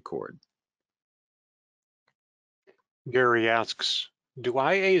record. Gary asks, do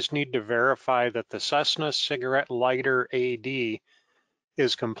IAs need to verify that the Cessna cigarette lighter AD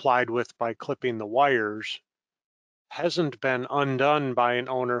is complied with by clipping the wires, hasn't been undone by an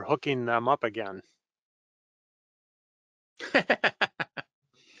owner hooking them up again?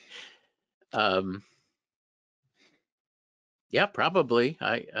 Yeah, probably.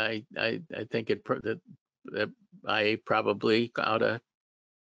 I think that I probably ought to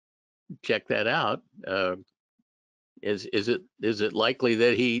check that out. Is it likely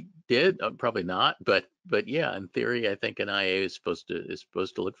that he did? Probably not, but yeah, in theory, I think an IA is supposed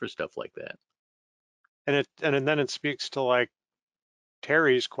to look for stuff like that. And then it speaks to like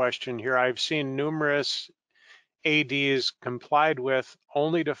Terry's question here. I've seen numerous ADs complied with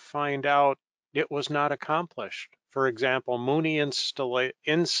only to find out it was not accomplished. For example, Mooney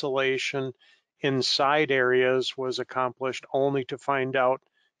insulation inside areas was accomplished only to find out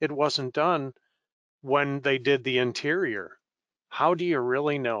it wasn't done when they did the interior. How do you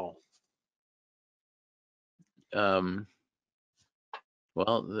really know? Well,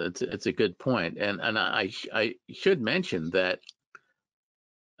 it's a good point, and I should mention that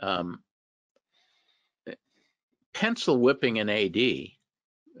um, pencil whipping an AD,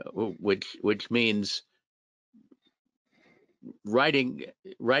 which means writing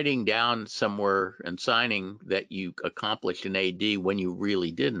down somewhere and signing that you accomplished an AD when you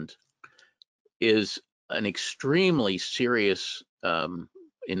really didn't, is an extremely serious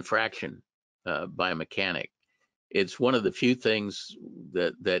infraction by a mechanic. It's one of the few things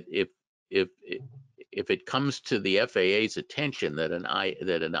that if it comes to the FAA's attention that an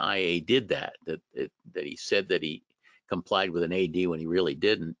IA did that he said that he complied with an AD when he really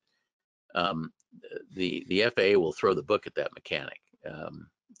didn't, the FAA will throw the book at that mechanic,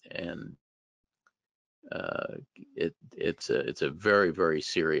 and it's a very, very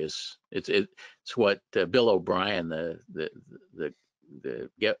serious. It's what Bill O'Brien, the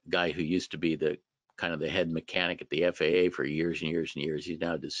guy who used to be the kind of the head mechanic at the FAA for years and years and years. He's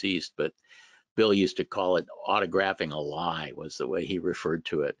now deceased, but Bill used to call it autographing a lie, was the way he referred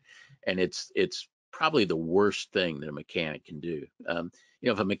to it, and it's probably the worst thing that a mechanic can do.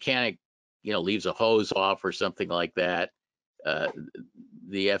 If a mechanic leaves a hose off or something like that, uh,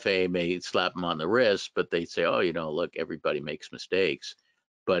 the FAA may slap them on the wrist, but they say, oh, look, everybody makes mistakes.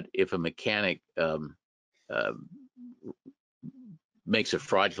 But if a mechanic uh, makes a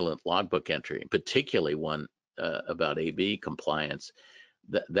fraudulent logbook entry, particularly one about AB compliance,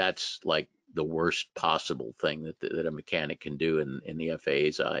 that's like the worst possible thing that a mechanic can do in the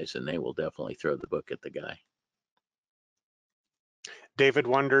FAA's eyes, and they will definitely throw the book at the guy. David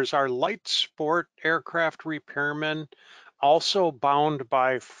wonders, are light sport aircraft repairmen also bound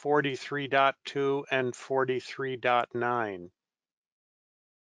by 43.2 and 43.9?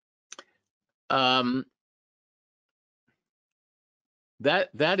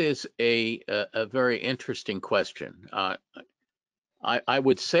 That is a very interesting question. I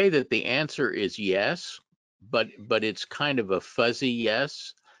would say that the answer is yes, but it's kind of a fuzzy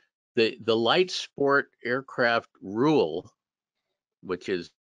yes. The light sport aircraft rule, which is,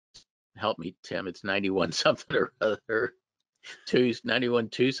 help me, Tim, it's 91 something or other, 91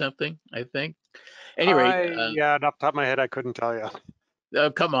 2 something, I think. Any rate, Yeah, off the top of my head, I couldn't tell you. oh,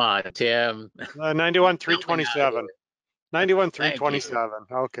 come on, Tim. 91 Help me out here. 327. 91 Thank you. 327.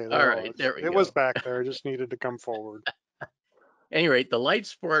 Okay, All there it right, was. there we It was go. back there. I just needed to come forward. Any rate, the light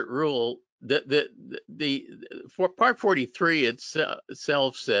sport rule, for Part 43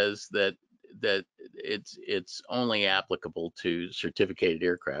 itself says that it's only applicable to certificated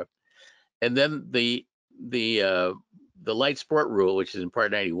aircraft, and then the light sport rule, which is in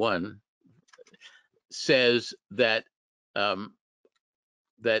Part 91, says that um,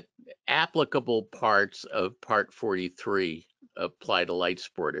 that applicable parts of Part 43 apply to light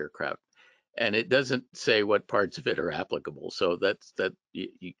sport aircraft, and it doesn't say what parts of it are applicable. So that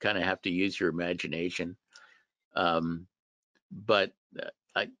you kind of have to use your imagination. But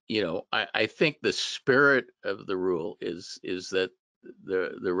I think the spirit of the rule is that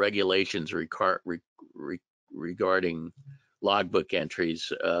the regulations regarding logbook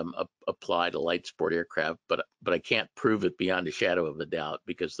entries apply to light sport aircraft, but I can't prove it beyond a shadow of a doubt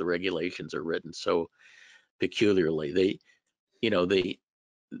because the regulations are written so peculiarly.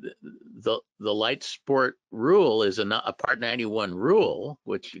 The light sport rule is a Part 91 rule,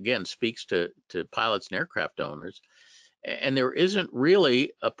 which again speaks to pilots and aircraft owners, and there isn't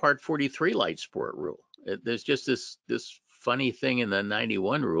really a Part 43 light sport rule. There's just this funny thing in the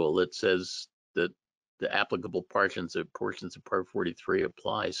 91 rule that says that the applicable portions of Part 43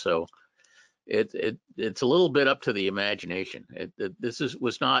 apply. So it's a little bit up to the imagination. This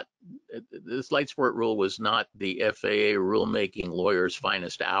light sport rule was not the FAA rulemaking lawyer's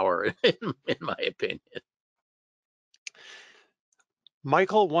finest hour, in my opinion.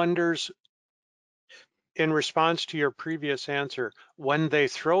 Michael wonders, in response to your previous answer, when they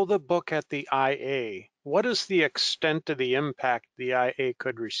throw the book at the IA, what is the extent of the impact the IA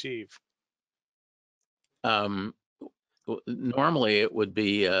could receive? Normally, it would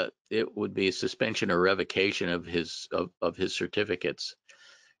be a suspension or revocation of his certificates,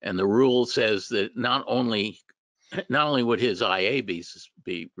 and the rule says that not only would his IA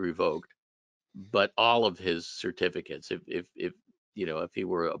be revoked, but all of his certificates. If he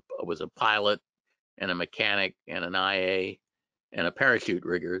was a pilot and a mechanic and an IA and a parachute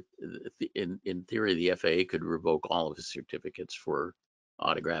rigger, in theory, the FAA could revoke all of his certificates for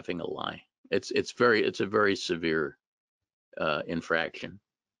autographing a lie. It's a very severe infraction.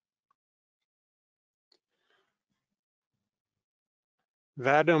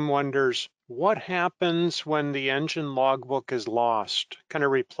 Vadim wonders, what happens when the engine logbook is lost? Can a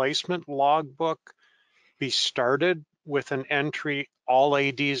replacement logbook be started with an entry all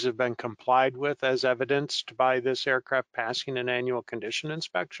ADs have been complied with as evidenced by this aircraft passing an annual condition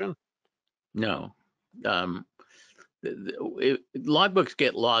inspection? No. Um, Logbooks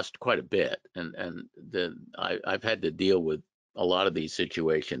get lost quite a bit, and I've had to deal with a lot of these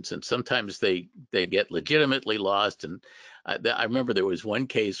situations, and sometimes they get legitimately lost. And I remember there was one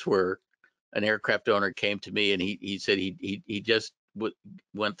case where an aircraft owner came to me and he said he just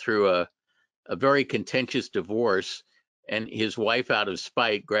went through a very contentious divorce, and his wife, out of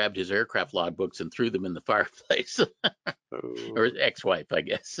spite, grabbed his aircraft logbooks and threw them in the fireplace, or his ex-wife, I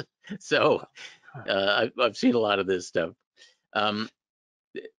guess. So I've seen a lot of this stuff. Um,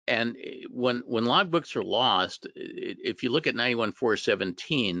 and when logbooks are lost, if you look at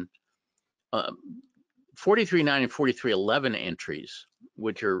 91417, 43.9 and 43.11 entries,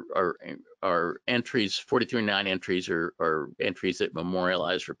 which are entries, 43.9 entries are entries that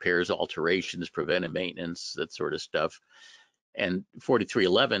memorialize repairs, alterations, preventive maintenance, that sort of stuff. And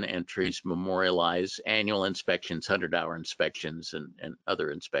 43.11 entries memorialize annual inspections, 100-hour inspections, and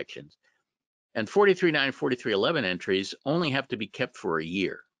other inspections. And 43.9 and 43.11 entries only have to be kept for a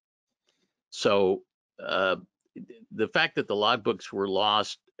year. So the fact that the logbooks were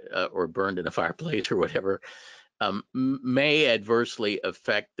lost or burned in a fireplace or whatever may adversely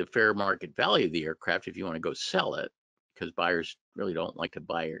affect the fair market value of the aircraft if you want to go sell it, because buyers really don't like to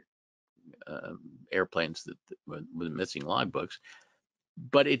buy airplanes with missing logbooks.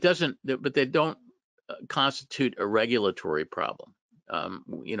 But it doesn't. But they don't constitute a regulatory problem.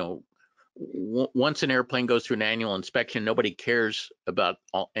 You know, once an airplane goes through an annual inspection, nobody cares about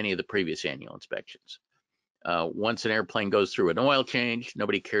any of the previous annual inspections. Once an airplane goes through an oil change,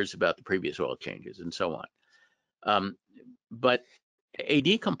 nobody cares about the previous oil changes, and so on. But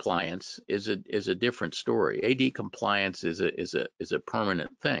AD compliance is a different story. AD compliance is a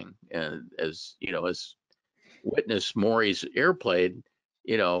permanent thing, and as you know, as witness Maury's airplane,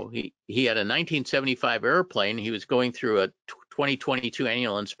 you know, he had a 1975 airplane. He was going through a 2022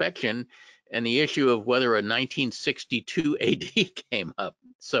 annual inspection, and the issue of whether a 1962 AD came up.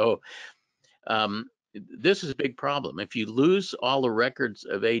 So this is a big problem. If you lose all the records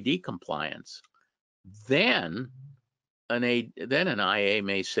of AD compliance, then an IA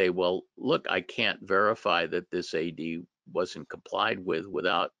may say, well, look, I can't verify that this AD wasn't complied with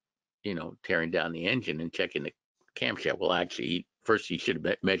without, you know, tearing down the engine and checking the camshaft. Well, actually, first he should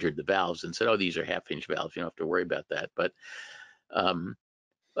have measured the valves and said, oh, these are half-inch valves. You don't have to worry about that. But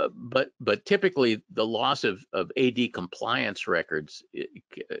typically the loss of AD compliance records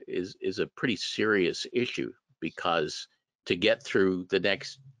is a pretty serious issue, because to get through the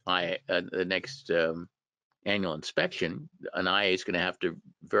next annual inspection, an IA is going to have to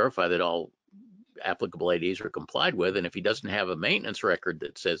verify that all applicable ADs are complied with, and if he doesn't have a maintenance record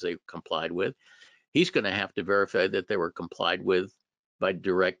that says they complied with, he's going to have to verify that they were complied with by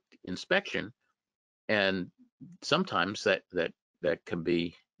direct inspection, and sometimes that can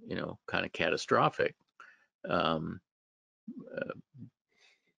be, you know, kind of catastrophic.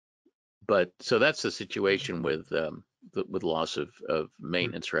 But so that's the situation with loss of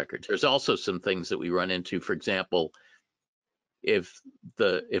maintenance records. There's also some things that we run into. For example, if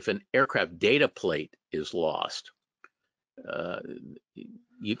an aircraft data plate is lost,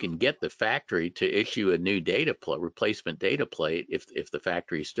 you can get the factory to issue a new replacement data plate if the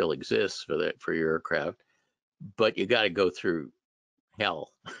factory still exists for your aircraft, but you got to go through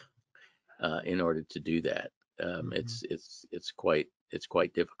hell in order to do that. It's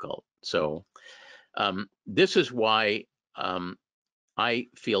quite difficult. So this is why I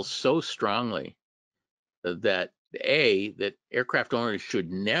feel so strongly that aircraft owners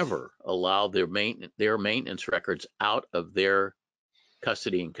should never allow their maintenance records out of their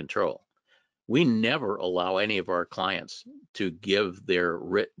custody and control. We never allow any of our clients to give their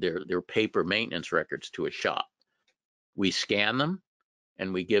paper maintenance records to a shop. We scan them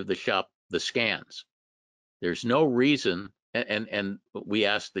and we give the shop the scans. There's no reason, and we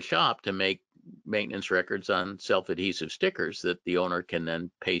ask the shop to make maintenance records on self-adhesive stickers that the owner can then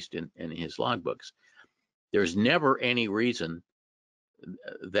paste in his logbooks. There's never any reason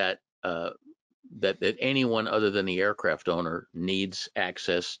that anyone other than the aircraft owner needs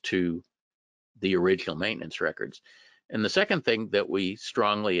access to the original maintenance records. And the second thing that we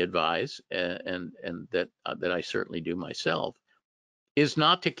strongly advise, and that I certainly do myself, is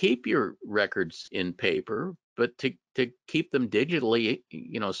not to keep your records in paper, but to keep them digitally,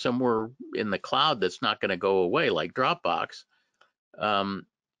 somewhere in the cloud that's not going to go away, like Dropbox, um,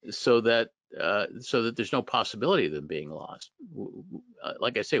 so that there's no possibility of them being lost.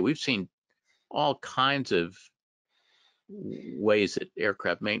 Like I say, we've seen all kinds of ways that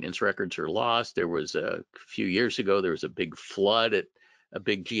aircraft maintenance records are lost. There was a few years ago, there was a big flood at a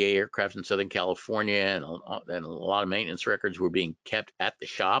big GA aircraft in Southern California, and a lot of maintenance records were being kept at the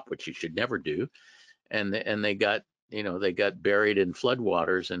shop, which you should never do. And they got buried in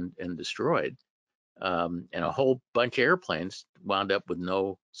floodwaters and destroyed. And a whole bunch of airplanes wound up with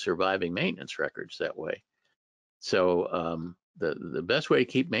no surviving maintenance records that way. So the best way to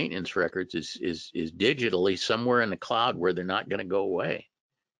keep maintenance records is digitally somewhere in the cloud where they're not going to go away.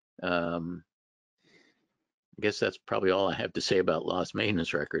 I guess that's probably all I have to say about lost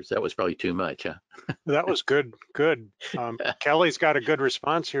maintenance records. That was probably too much, huh? That was good. Good. Kelly's got a good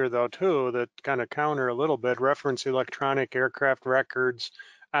response here, though, too, that kind of counter a little bit. Reference electronic aircraft records,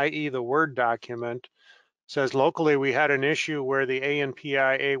 i.e., the Word document. Says locally we had an issue where the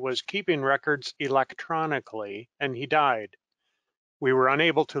ANPIA was keeping records electronically, and he died. We were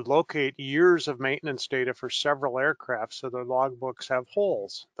unable to locate years of maintenance data for several aircraft, so the logbooks have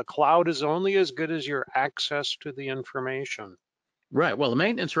holes. The cloud is only as good as your access to the information. Right. Well, the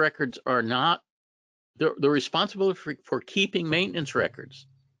maintenance records are not the responsibility for keeping maintenance records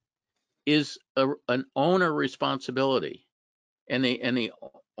is an owner responsibility, and the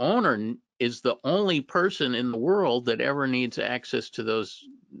owner is the only person in the world that ever needs access to those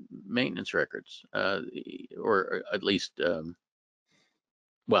maintenance records, or at least,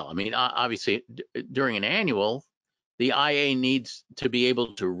 well, I mean, obviously, during an annual, the IA needs to be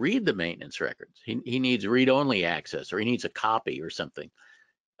able to read the maintenance records. He needs read-only access, or he needs a copy or something.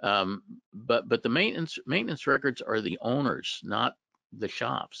 But the maintenance records are the owners, not the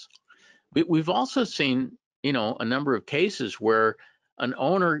shops. We've also seen, a number of cases where an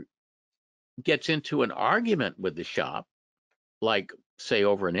owner gets into an argument with the shop, like say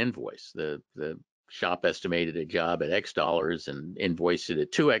over an invoice. The shop estimated a job at X dollars and invoiced it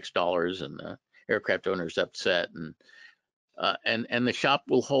at 2X dollars, and the aircraft owner's upset, and the shop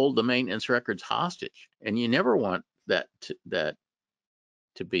will hold the maintenance records hostage. And you never want that to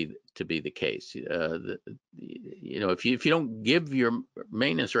be the case. If you don't give your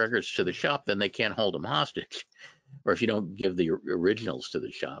maintenance records to the shop, then they can't hold them hostage, or if you don't give the originals to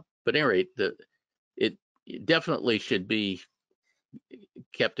the shop. But at any rate, it definitely should be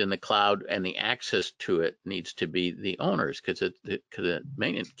kept in the cloud, and the access to it needs to be the owners, because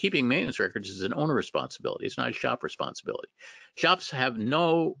keeping maintenance records is an owner responsibility. It's not a shop responsibility. Shops have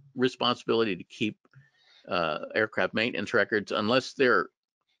no responsibility to keep aircraft maintenance records unless they're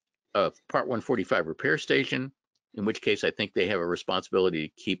a Part 145 repair station, in which case I think they have a responsibility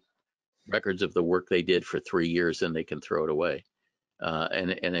to keep records of the work they did for 3 years, and they can throw it away.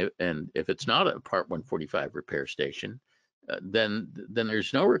 And if it's not a Part 145 repair station, then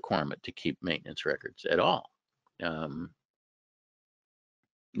there's no requirement to keep maintenance records at all. I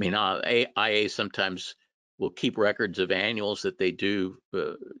mean, IA sometimes will keep records of annuals that they do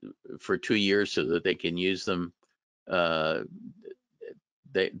for 2 years so that they can use them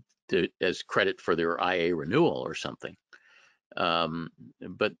as credit for their IA renewal or something.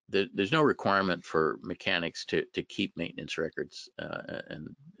 But there's no requirement for mechanics to keep maintenance records,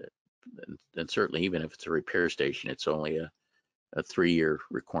 and certainly even if it's a repair station, it's only a 3-year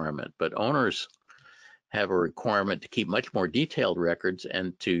requirement. But owners have a requirement to keep much more detailed records,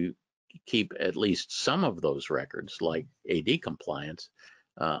 and to keep at least some of those records, like AD compliance,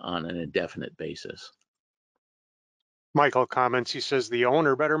 on an indefinite basis. Michael comments, he says the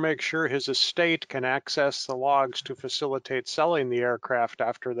owner better make sure his estate can access the logs to facilitate selling the aircraft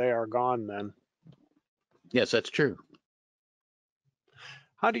after they are gone then. Yes, that's true.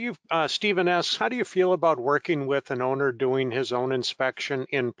 How do you, Stephen asks, how do you feel about working with an owner doing his own inspection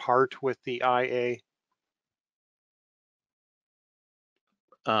in part with the IA?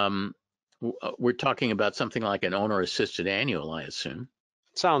 We're talking about something like an owner-assisted annual, I assume.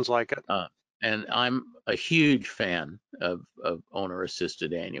 Sounds like it. And I'm a huge fan of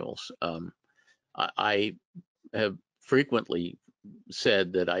owner-assisted annuals. I have frequently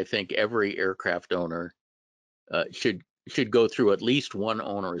said that I think every aircraft owner should go through at least one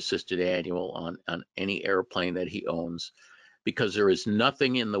owner-assisted annual on any airplane that he owns, because there is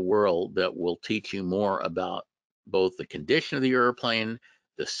nothing in the world that will teach you more about both the condition of the airplane,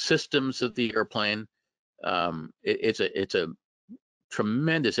 the systems of the airplane. It's a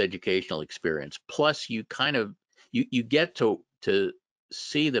tremendous educational experience. Plus, you you get to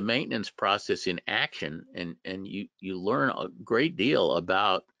see the maintenance process in action, and you learn a great deal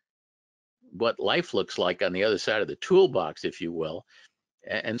about what life looks like on the other side of the toolbox, if you will.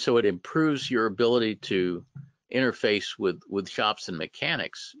 And so it improves your ability to interface with shops and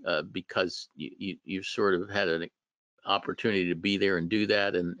mechanics, because you sort of had an opportunity to be there and do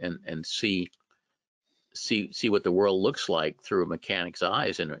that, and see what the world looks like through a mechanic's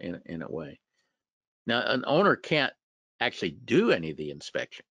eyes in a way. Now, an owner can't actually do any of the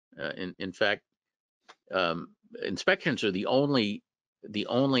inspection. In fact, inspections are the only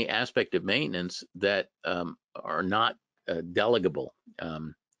aspect of maintenance that are not delegable.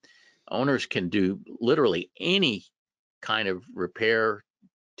 Owners can do literally any kind of repair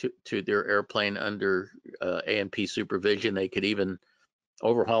to their airplane under A&P supervision. They could even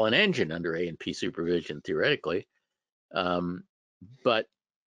overhaul an engine under A&P supervision theoretically. But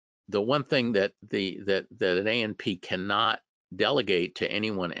the one thing that an A&P cannot delegate to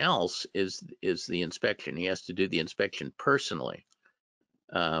anyone else is the inspection. He has to do the inspection personally.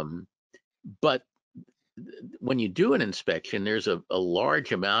 But when you do an inspection, there's a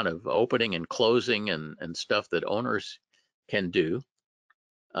large amount of opening and closing and stuff that owners can do.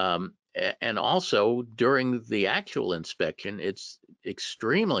 And also during the actual inspection, it's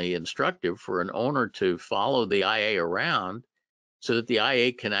extremely instructive for an owner to follow the IA around, so that the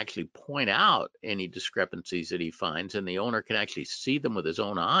IA can actually point out any discrepancies that he finds, and the owner can actually see them with his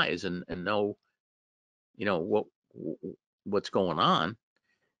own eyes and know, what's going on.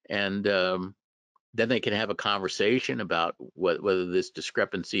 And then they can have a conversation about whether this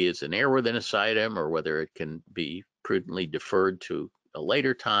discrepancy is an airworthiness item, or whether it can be prudently deferred to a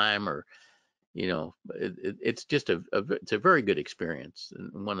later time, or it's just it's a very good experience,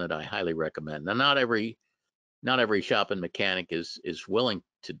 and one that I highly recommend. Now, not every shop and mechanic is willing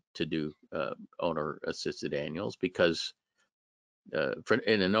to do owner assisted annuals, because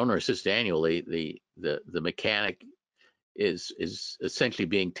in an owner assisted annual, the mechanic is essentially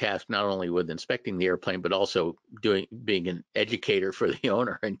being tasked not only with inspecting the airplane, but also being an educator for the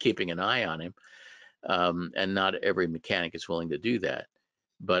owner and keeping an eye on him. And not every mechanic is willing to do that.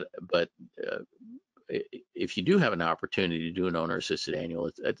 But if you do have an opportunity to do an owner assisted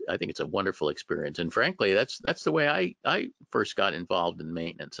annual, I think it's a wonderful experience. And frankly, that's the way I first got involved in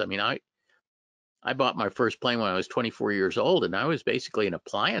maintenance. I mean, I bought my first plane when I was 24 years old, and I was basically an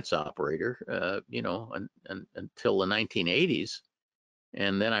appliance operator, until the 1980s.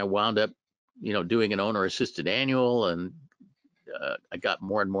 And then I wound up, doing an owner assisted annual, and I got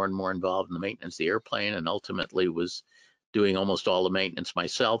more and more and more involved in the maintenance of the airplane, and ultimately was doing almost all the maintenance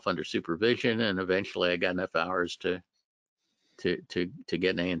myself under supervision. And eventually I got enough hours to get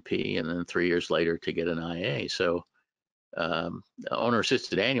an A&P, and then 3 years later to get an IA. So owner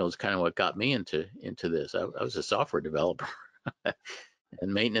assisted annual is kind of what got me into this. I was a software developer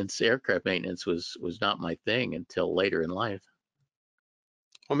and aircraft maintenance was not my thing until later in life.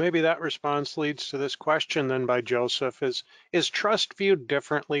 Well, maybe that response leads to this question then by Joseph. Is trust viewed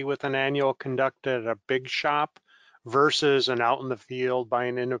differently with an annual conducted at a big shop versus an out in the field by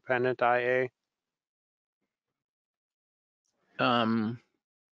an independent IA? I'm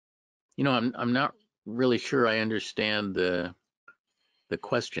not really sure I understand the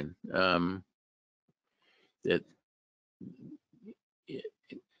question. That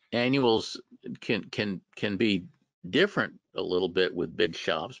annuals can be different a little bit with big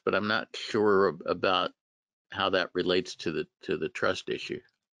shops, but I'm not sure about how that relates to the trust issue.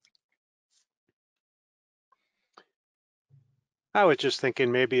 I was just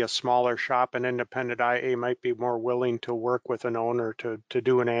thinking maybe a smaller shop, an independent IA might be more willing to work with an owner to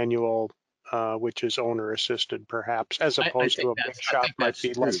do an annual, which is owner assisted perhaps, as opposed to a big shop might be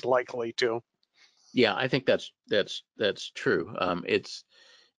true. less likely to. Yeah, I think that's true. It's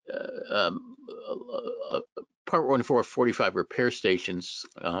Part 145 repair stations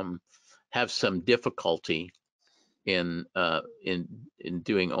have some difficulty in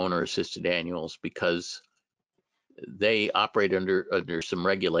doing owner assisted annuals, because they operate under some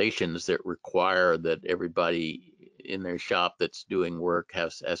regulations that require that everybody in their shop that's doing work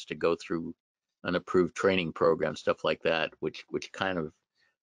has to go through an approved training program, stuff like that, which kind of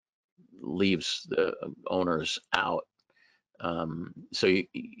leaves the owners out. So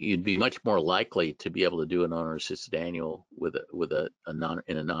you'd be much more likely to be able to do an owner assisted annual with a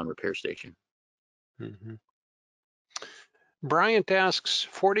non-repair station. Mm-hmm. Bryant asks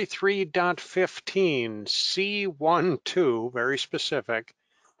 43.15 C12, very specific.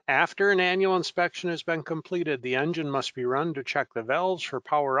 After an annual inspection has been completed, the engine must be run to check the valves for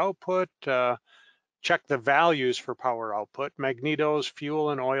power output, check the values for power output, magnetos, fuel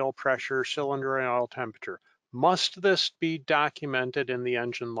and oil pressure, cylinder and oil temperature. Must this be documented in the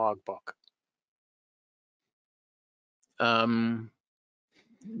engine logbook?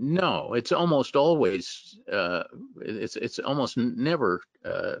 No, it's almost always it's almost never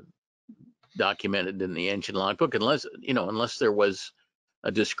documented in the engine logbook unless there was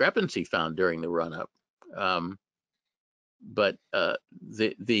a discrepancy found during the run-up. But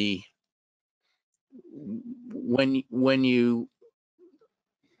the when you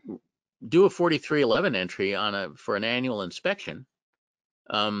do a 4311 entry for an annual inspection,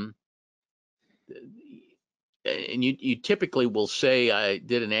 um, and you typically will say I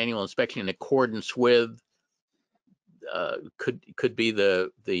did an annual inspection in accordance with could be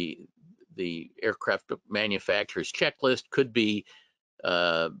the aircraft manufacturer's checklist, could be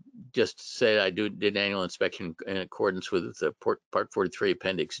just say I did an annual inspection in accordance with the Part 43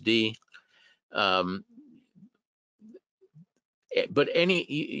 Appendix D. But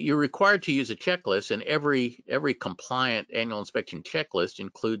you're required to use a checklist, and every compliant annual inspection checklist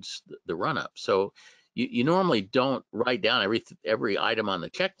includes the run-up. So you normally don't write down every item on the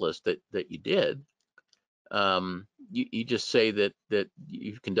checklist that you did. You just say that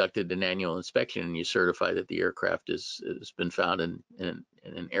you've conducted an annual inspection and you certify that the aircraft has been found in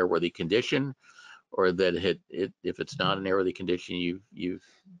an airworthy condition, or that if it's not an airworthy condition,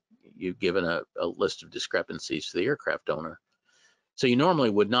 you've given a list of discrepancies to the aircraft owner. So you normally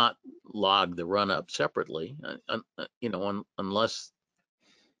would not log the run-up separately, unless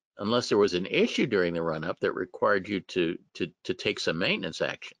there was an issue during the run-up that required you to take some maintenance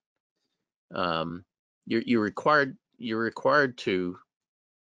action. You're required to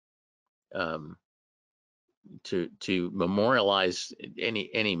memorialize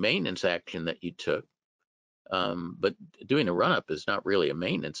any maintenance action that you took. But doing a run-up is not really a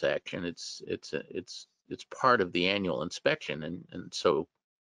maintenance action. It's part of the annual inspection, and so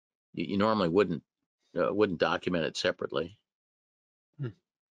you normally wouldn't document it separately.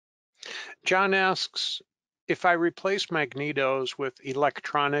 John asks, if I replace magnetos with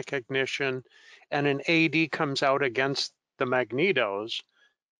electronic ignition and an AD comes out against the magnetos,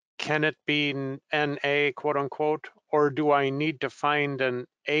 can it be NA, quote unquote, or do I need to find an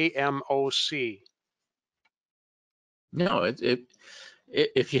AMOC? No,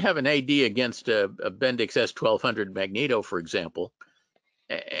 if you have an AD against a Bendix S1200 magneto, for example,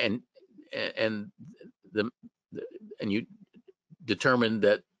 and you determine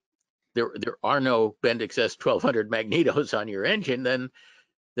that there are no Bendix S1200 magnetos on your engine, then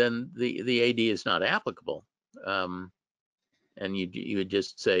the AD is not applicable, and you would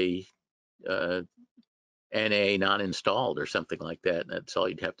just say NA not installed or something like that. That's all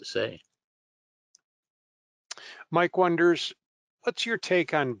you'd have to say. Mike wonders, what's your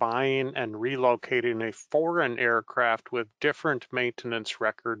take on buying and relocating a foreign aircraft with different maintenance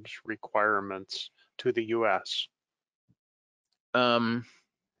records requirements to the U.S.?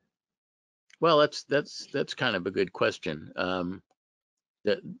 Well, that's kind of a good question.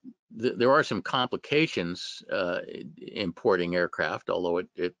 There are some complications importing aircraft, although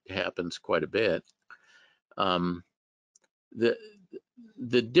it happens quite a bit.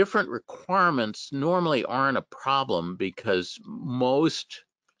 The different requirements normally aren't a problem because most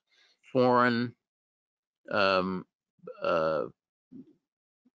foreign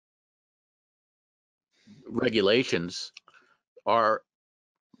regulations are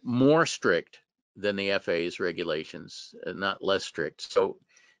more strict than the FAA's regulations, not less strict. So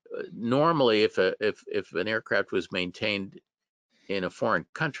normally, if an aircraft was maintained in a foreign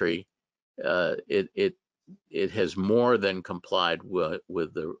country, it has more than complied with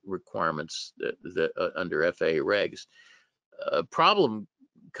the requirements that under FAA regs. A problem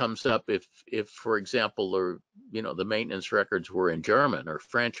comes up if for example, the maintenance records were in German or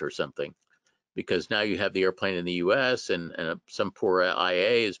French or something, because now you have the airplane in the U.S. and some poor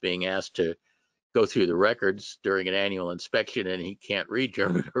IA is being asked to go through the records during an annual inspection, and he can't read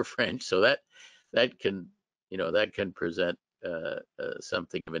German or French, so that can present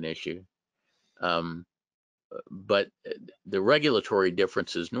something of an issue. But the regulatory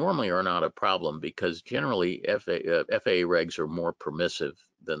differences normally are not a problem because generally FAA regs are more permissive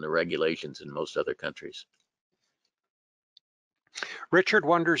than the regulations in most other countries. Richard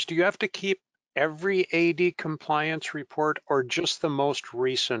wonders, do you have to keep every AD compliance report or just the most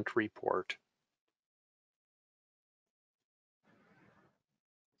recent report?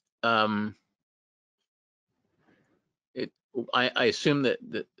 I assume that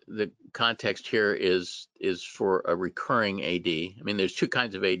the context here is for a recurring AD. I mean, there's two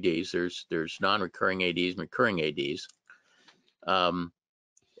kinds of ADs. There's non-recurring ADs and recurring ADs.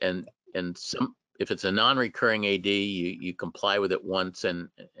 And some, if it's a non-recurring AD, you comply with it once and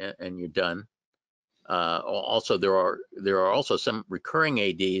you're done. Also, there are also some recurring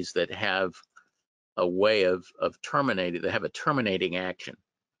ADs that have a way of terminating. They have a terminating action.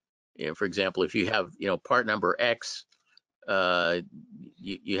 for example, if you have, part number X,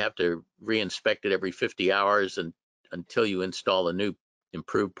 you have to re-inspect it every 50 hours until you install a new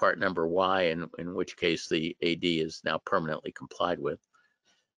improved part number Y, in which case the AD is now permanently complied with.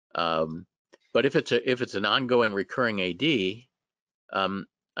 But if it's an ongoing recurring AD,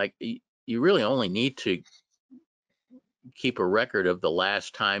 you really only need to keep a record of the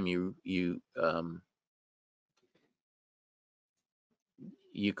last time you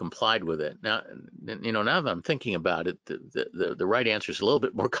complied with it. Now, now that I'm thinking about it, the right answer is a little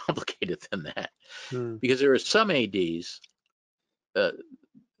bit more complicated than that, because there are some ADs,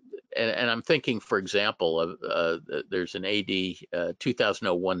 and I'm thinking, for example, of there's an AD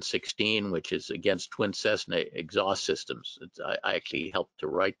 2001-16, which is against twin Cessna exhaust systems. I actually helped to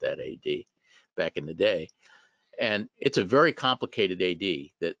write that AD back in the day, and it's a very complicated AD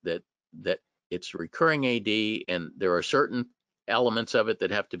that it's recurring AD, and there are certain elements of it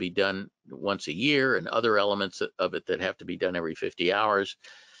that have to be done once a year, and other elements of it that have to be done every 50 hours.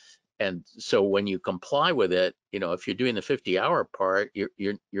 And so when you comply with it, if you're doing the 50-hour part,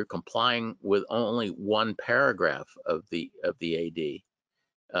 you're complying with only one paragraph of the AD,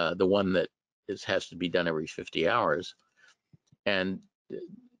 the one that has to be done every 50 hours. And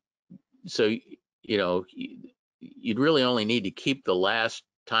so you'd really only need to keep the last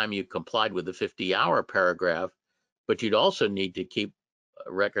time you complied with the 50-hour paragraph, but you'd also need to keep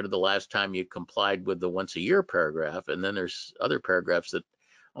a record of the last time you complied with the once a year paragraph. And then there's other paragraphs that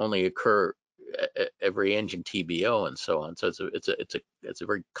only occur every engine TBO and so on. So it's a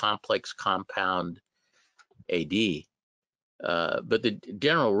very complex compound AD. But the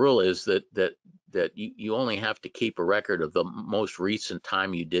general rule is that you only have to keep a record of the most recent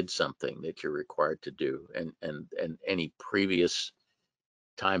time you did something that you're required to do, and any previous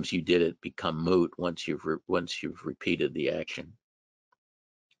times you did it become moot once you've repeated the action.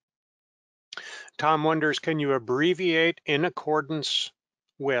 Tom wonders, can you abbreviate in accordance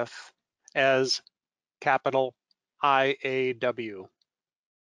with as capital IAW?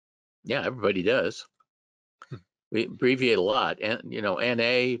 Yeah, everybody does. We abbreviate a lot, and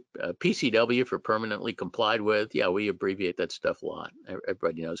NA, PCW for permanently complied with. Yeah, we abbreviate that stuff a lot.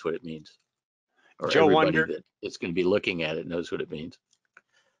 Everybody knows what it means, or Joe everybody that is going to be looking at it knows what it means.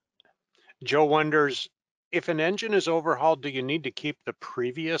 Joe wonders, if an engine is overhauled, do you need to keep the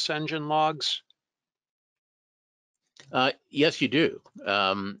previous engine logs? Yes, you do.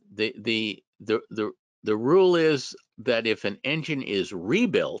 The rule is that if an engine is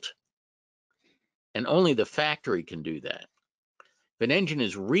rebuilt, and only the factory can do that. If an engine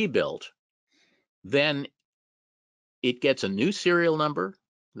is rebuilt, then it gets a new serial number.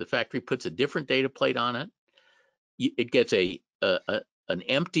 The factory puts a different data plate on it. It gets an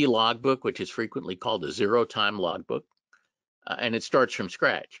empty logbook, which is frequently called a zero-time logbook, and it starts from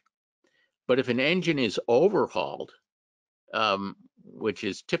scratch. But if an engine is overhauled, which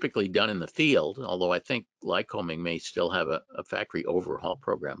is typically done in the field, although I think Lycoming may still have a factory overhaul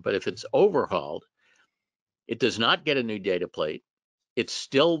program. But if it's overhauled, it does not get a new data plate. It's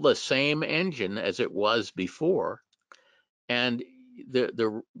still the same engine as it was before, and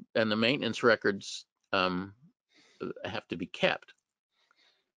the maintenance records have to be kept.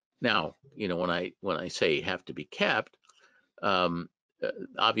 Now, when I say have to be kept,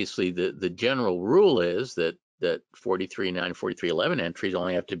 obviously the general rule is that 43.9, 43.11 entries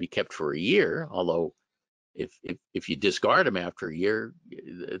only have to be kept for a year. Although, if you discard them after a year,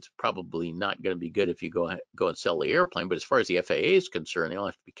 it's probably not going to be good if you go and sell the airplane. But as far as the FAA is concerned, they only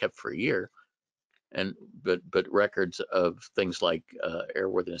have to be kept for a year. But records of things like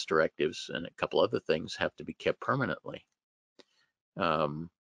airworthiness directives and a couple other things have to be kept permanently.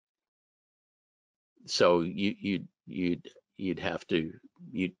 So you'd have to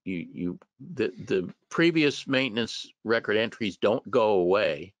the previous maintenance record entries don't go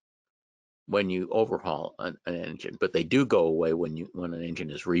away when you overhaul an engine, but they do go away when an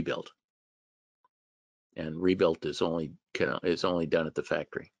engine is rebuilt. And rebuilt is only done at the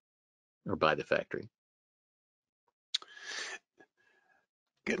factory or by the factory.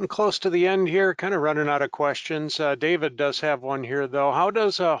 Getting close to the end here, kind of running out of questions. David does have one here, though. How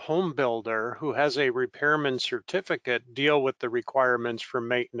does a home builder who has a repairman certificate deal with the requirements for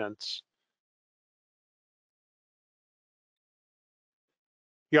maintenance?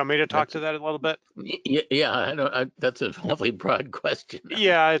 You want me to talk to that a little bit? Yeah, I know. That's a awfully broad question.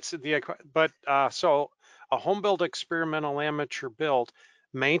 Yeah, so a home build experimental amateur build,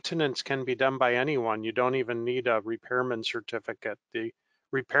 maintenance can be done by anyone. You don't even need a repairman certificate. The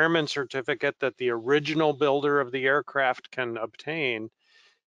repairman certificate that the original builder of the aircraft can obtain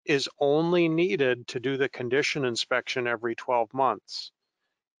is only needed to do the condition inspection every 12 months.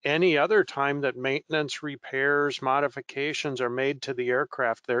 any other time that maintenance, repairs, modifications are made to the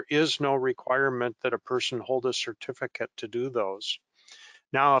aircraft, there is no requirement that a person hold a certificate to do those.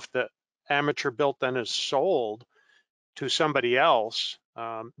 Now, if the amateur built then is sold to somebody else,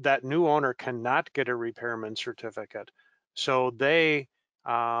 that new owner cannot get a repairman certificate. So the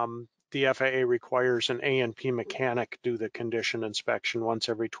FAA requires an A&P mechanic do the condition inspection once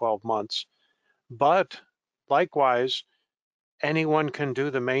every 12 months. But likewise, anyone can do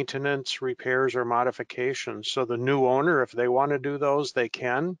the maintenance, repairs, or modifications. So the new owner, if they want to do those, they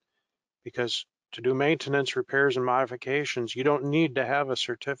can, because to do maintenance, repairs, and modifications, you don't need to have a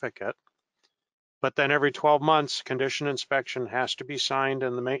certificate. But then every 12 months, condition inspection has to be signed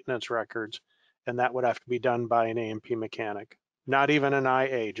in the maintenance records, and that would have to be done by an A&P mechanic. Not even an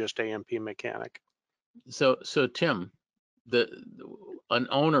IA, just A&P mechanic. So Tim, an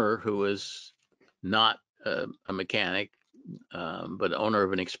owner who is not a mechanic, but owner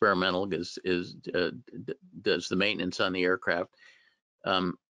of an experimental does the maintenance on the aircraft.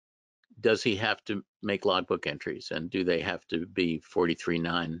 Does he have to make logbook entries, and do they have to be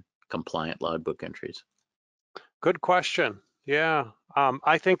 43.9 compliant logbook entries? Good question. Yeah,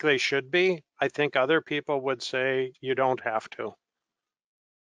 I think they should be. I think other people would say you don't have to.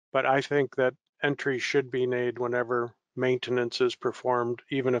 But I think that entries should be made whenever maintenance is performed,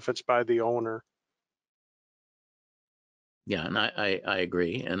 even if it's by the owner. Yeah, and I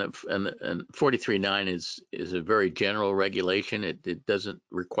agree. And 43.9 is a very general regulation. It doesn't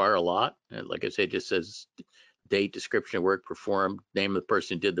require a lot. Like I said, it just says date, description of work performed, name of the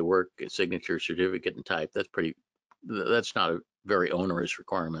person who did the work, signature, certificate, and type. That's not a very onerous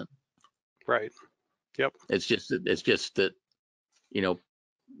requirement. Right. Yep. It's just that you know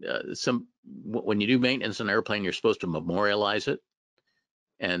when you do maintenance on an airplane, you're supposed to memorialize it,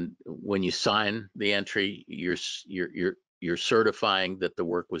 and when you sign the entry, you're certifying that the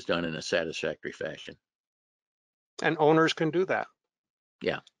work was done in a satisfactory fashion. And owners can do that.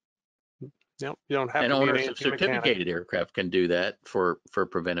 Yeah. Yep. You don't have And to be an owners of A&P mechanic. certificated aircraft can do that for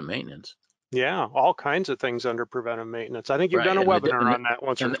preventive maintenance. Yeah, all kinds of things under preventive maintenance. I think you've done Right. a And the webinar on that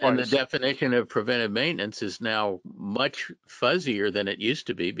once or and the twice. definition of preventive maintenance is now much fuzzier than it used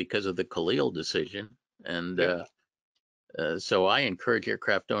to be because of the Khalil decision. And Yep. so I encourage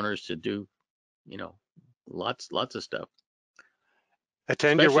aircraft owners to do, lots of stuff.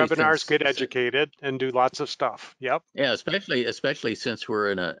 Attend your Especially webinars, since get educated, and do lots of stuff. Yep. Yeah, especially since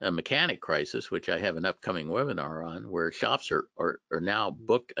we're in a mechanic crisis, which I have an upcoming webinar on, where shops are now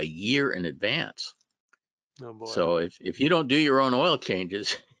booked a year in advance. Oh boy. So if you don't do your own oil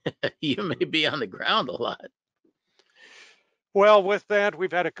changes, you may be on the ground a lot. Well, with that, we've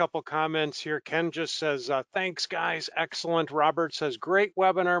had a couple comments here. Ken just says, thanks, guys. Excellent. Robert says, great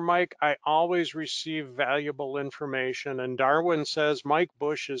webinar, Mike. I always receive valuable information. And Darwin says, Mike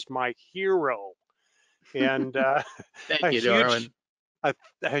Bush is my hero. And Thank a you, huge Darwin.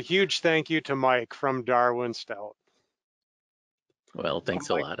 a huge thank you to Mike from Darwin Stout. Well, thanks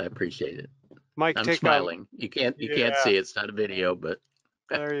a Mike, lot. I appreciate it. Mike, I'm take a, smiling. You can't yeah, see it. It's not a video, but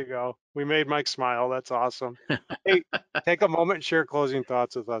there you go. We made Mike smile. That's awesome. Hey, take a moment and share closing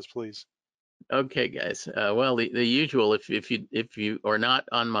thoughts with us, please. okay, guys. Well, the usual. If you are not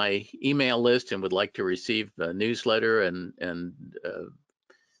on my email list and would like to receive a newsletter and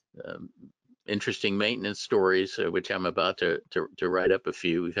interesting maintenance stories, which I'm about to write up a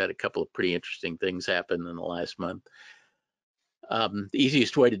few. We've had a couple of pretty interesting things happen in the last month. The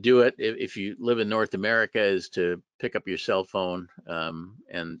easiest way to do it, if you live in North America, is to pick up your cell phone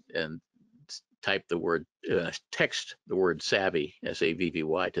and type the word, text the word Savvy,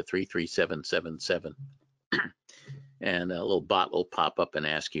 SAVVY, to 33777. And a little bot will pop up and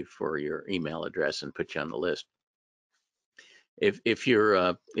ask you for your email address and put you on the list. If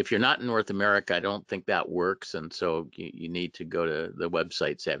you're not in North America, I don't think that works, and so you need to go to the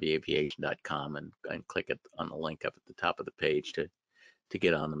website savvyaviation.com and click it on the link up at the top of the page to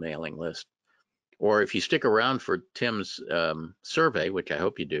get on the mailing list. Or if you stick around for Tim's survey, which I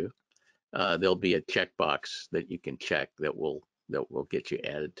hope you do, there'll be a checkbox that you can check that will get you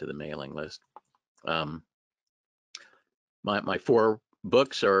added to the mailing list. My 4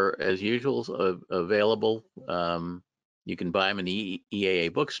 books are as usual available. You can buy them in the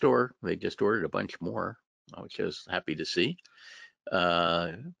EAA bookstore. They just ordered a bunch more, which I was happy to see.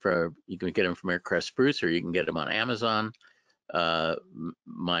 You can get them from Aircraft Spruce, or you can get them on Amazon.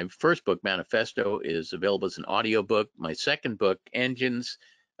 My first book, Manifesto, is available as an audiobook. My second book, Engines,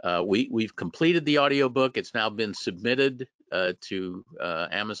 we've completed the audiobook. It's now been submitted to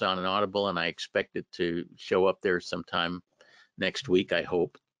Amazon and Audible, and I expect it to show up there sometime next week, I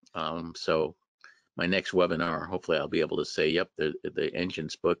hope. So my next webinar, hopefully I'll be able to say, yep, the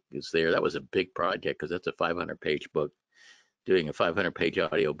engines book is there. That was a big project because that's a 500-page book. Doing a 500-page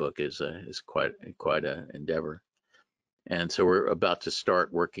audio book is quite an endeavor. And so we're about to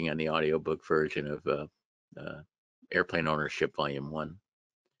start working on the audiobook version of Airplane Ownership Volume 1.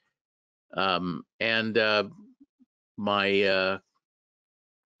 My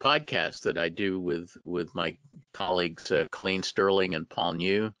podcast that I do with my colleagues Colleen Sterling and Paul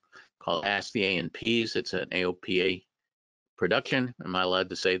New, called Ask the A&Ps. It's an AOPA production. Am I allowed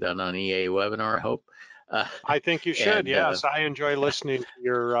to say that on EA webinar? I hope. I think you should. And Yes, I enjoy listening to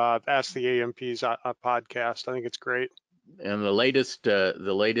your Ask the AMPs podcast. I think it's great. And the latest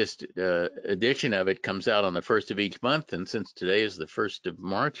edition of it comes out on the 1st of each month. And since today is the 1st of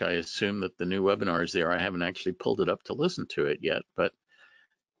March, I assume that the new webinar is there. I haven't actually pulled it up to listen to it yet, but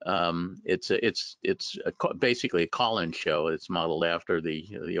it's basically a call-in show. It's modeled after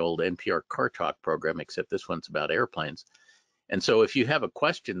the old NPR Car Talk program, except this one's about airplanes. And so if you have a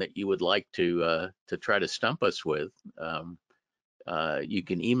question that you would like to try to stump us with, you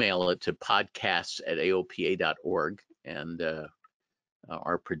can email it to podcasts@aopa.org, and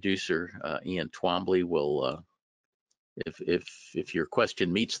our producer Ian Twombly will, if your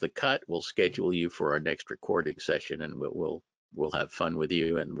question meets the cut, we'll schedule you for our next recording session, and we'll have fun with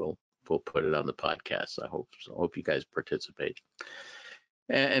you, and we'll put it on the podcast. I hope you guys participate.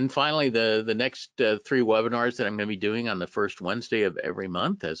 And finally, the next 3 webinars that I'm going to be doing on the first Wednesday of every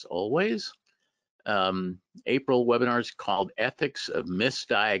month, as always. April webinar is called Ethics of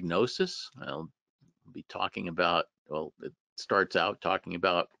Misdiagnosis. I'll be talking about, well, it starts out talking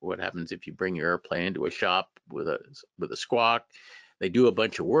about what happens if you bring your airplane into a shop with a squawk. They do a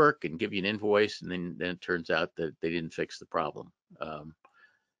bunch of work and give you an invoice, and then it turns out that they didn't fix the problem. And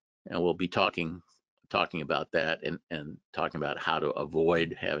we'll be talking about that and talking about how to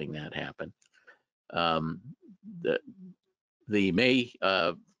avoid having that happen. The May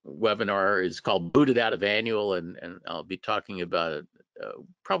webinar is called Booted Out of Annual, and I'll be talking about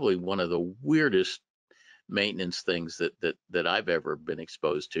probably one of the weirdest maintenance things that I've ever been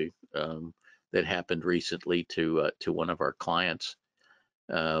exposed to, that happened recently to one of our clients,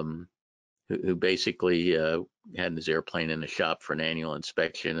 who basically had his airplane in the shop for an annual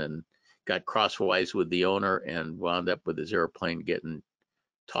inspection and got crosswise with the owner and wound up with his airplane getting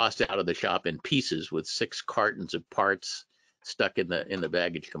tossed out of the shop in pieces with 6 cartons of parts stuck in the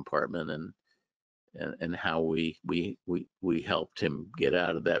baggage compartment, and how we helped him get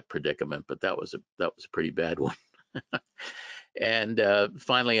out of that predicament. But that was a pretty bad one. And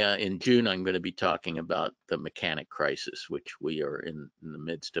finally, in June, I'm going to be talking about the mechanic crisis, which we are in the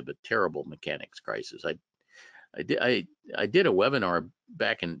midst of a terrible mechanics crisis. I did a webinar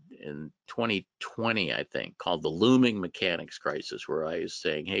back in 2020, I think, called The Looming Mechanics Crisis, where I was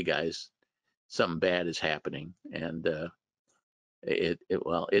saying, hey guys, something bad is happening, and it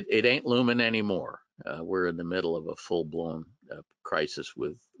ain't looming anymore. We're in the middle of a full-blown crisis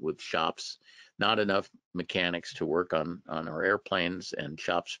with shops, not enough mechanics to work on our airplanes, and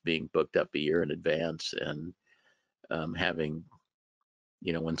shops being booked up a year in advance, and having,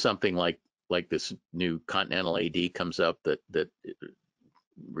 when something like this new Continental AD comes up that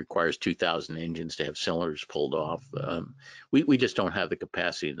requires 2,000 engines to have cylinders pulled off, we just don't have the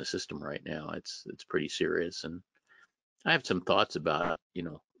capacity in the system right now. It's pretty serious, and I have some thoughts about,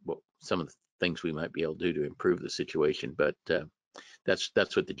 what some of the things we might be able to do to improve the situation, but that's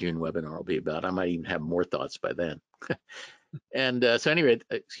what the June webinar will be about. I might even have more thoughts by then. And so anyway,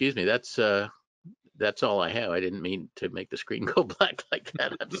 excuse me, that's all I have. I didn't mean to make the screen go black like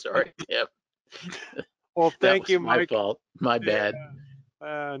that. I'm sorry, Tim. Well, thank you, my Mike. fault. My bad.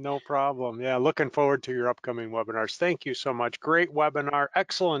 No problem. Yeah, looking forward to your upcoming webinars. Thank you so much. Great webinar,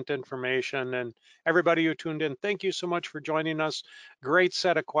 excellent information, and everybody who tuned in, thank you so much for joining us. Great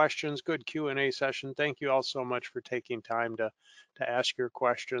set of questions, good Q&A session. Thank you all so much for taking time to ask your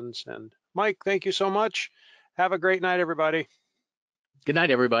questions. And Mike, thank you so much. Have a great night, everybody. Good night,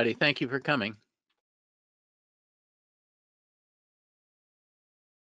 everybody. Thank you for coming.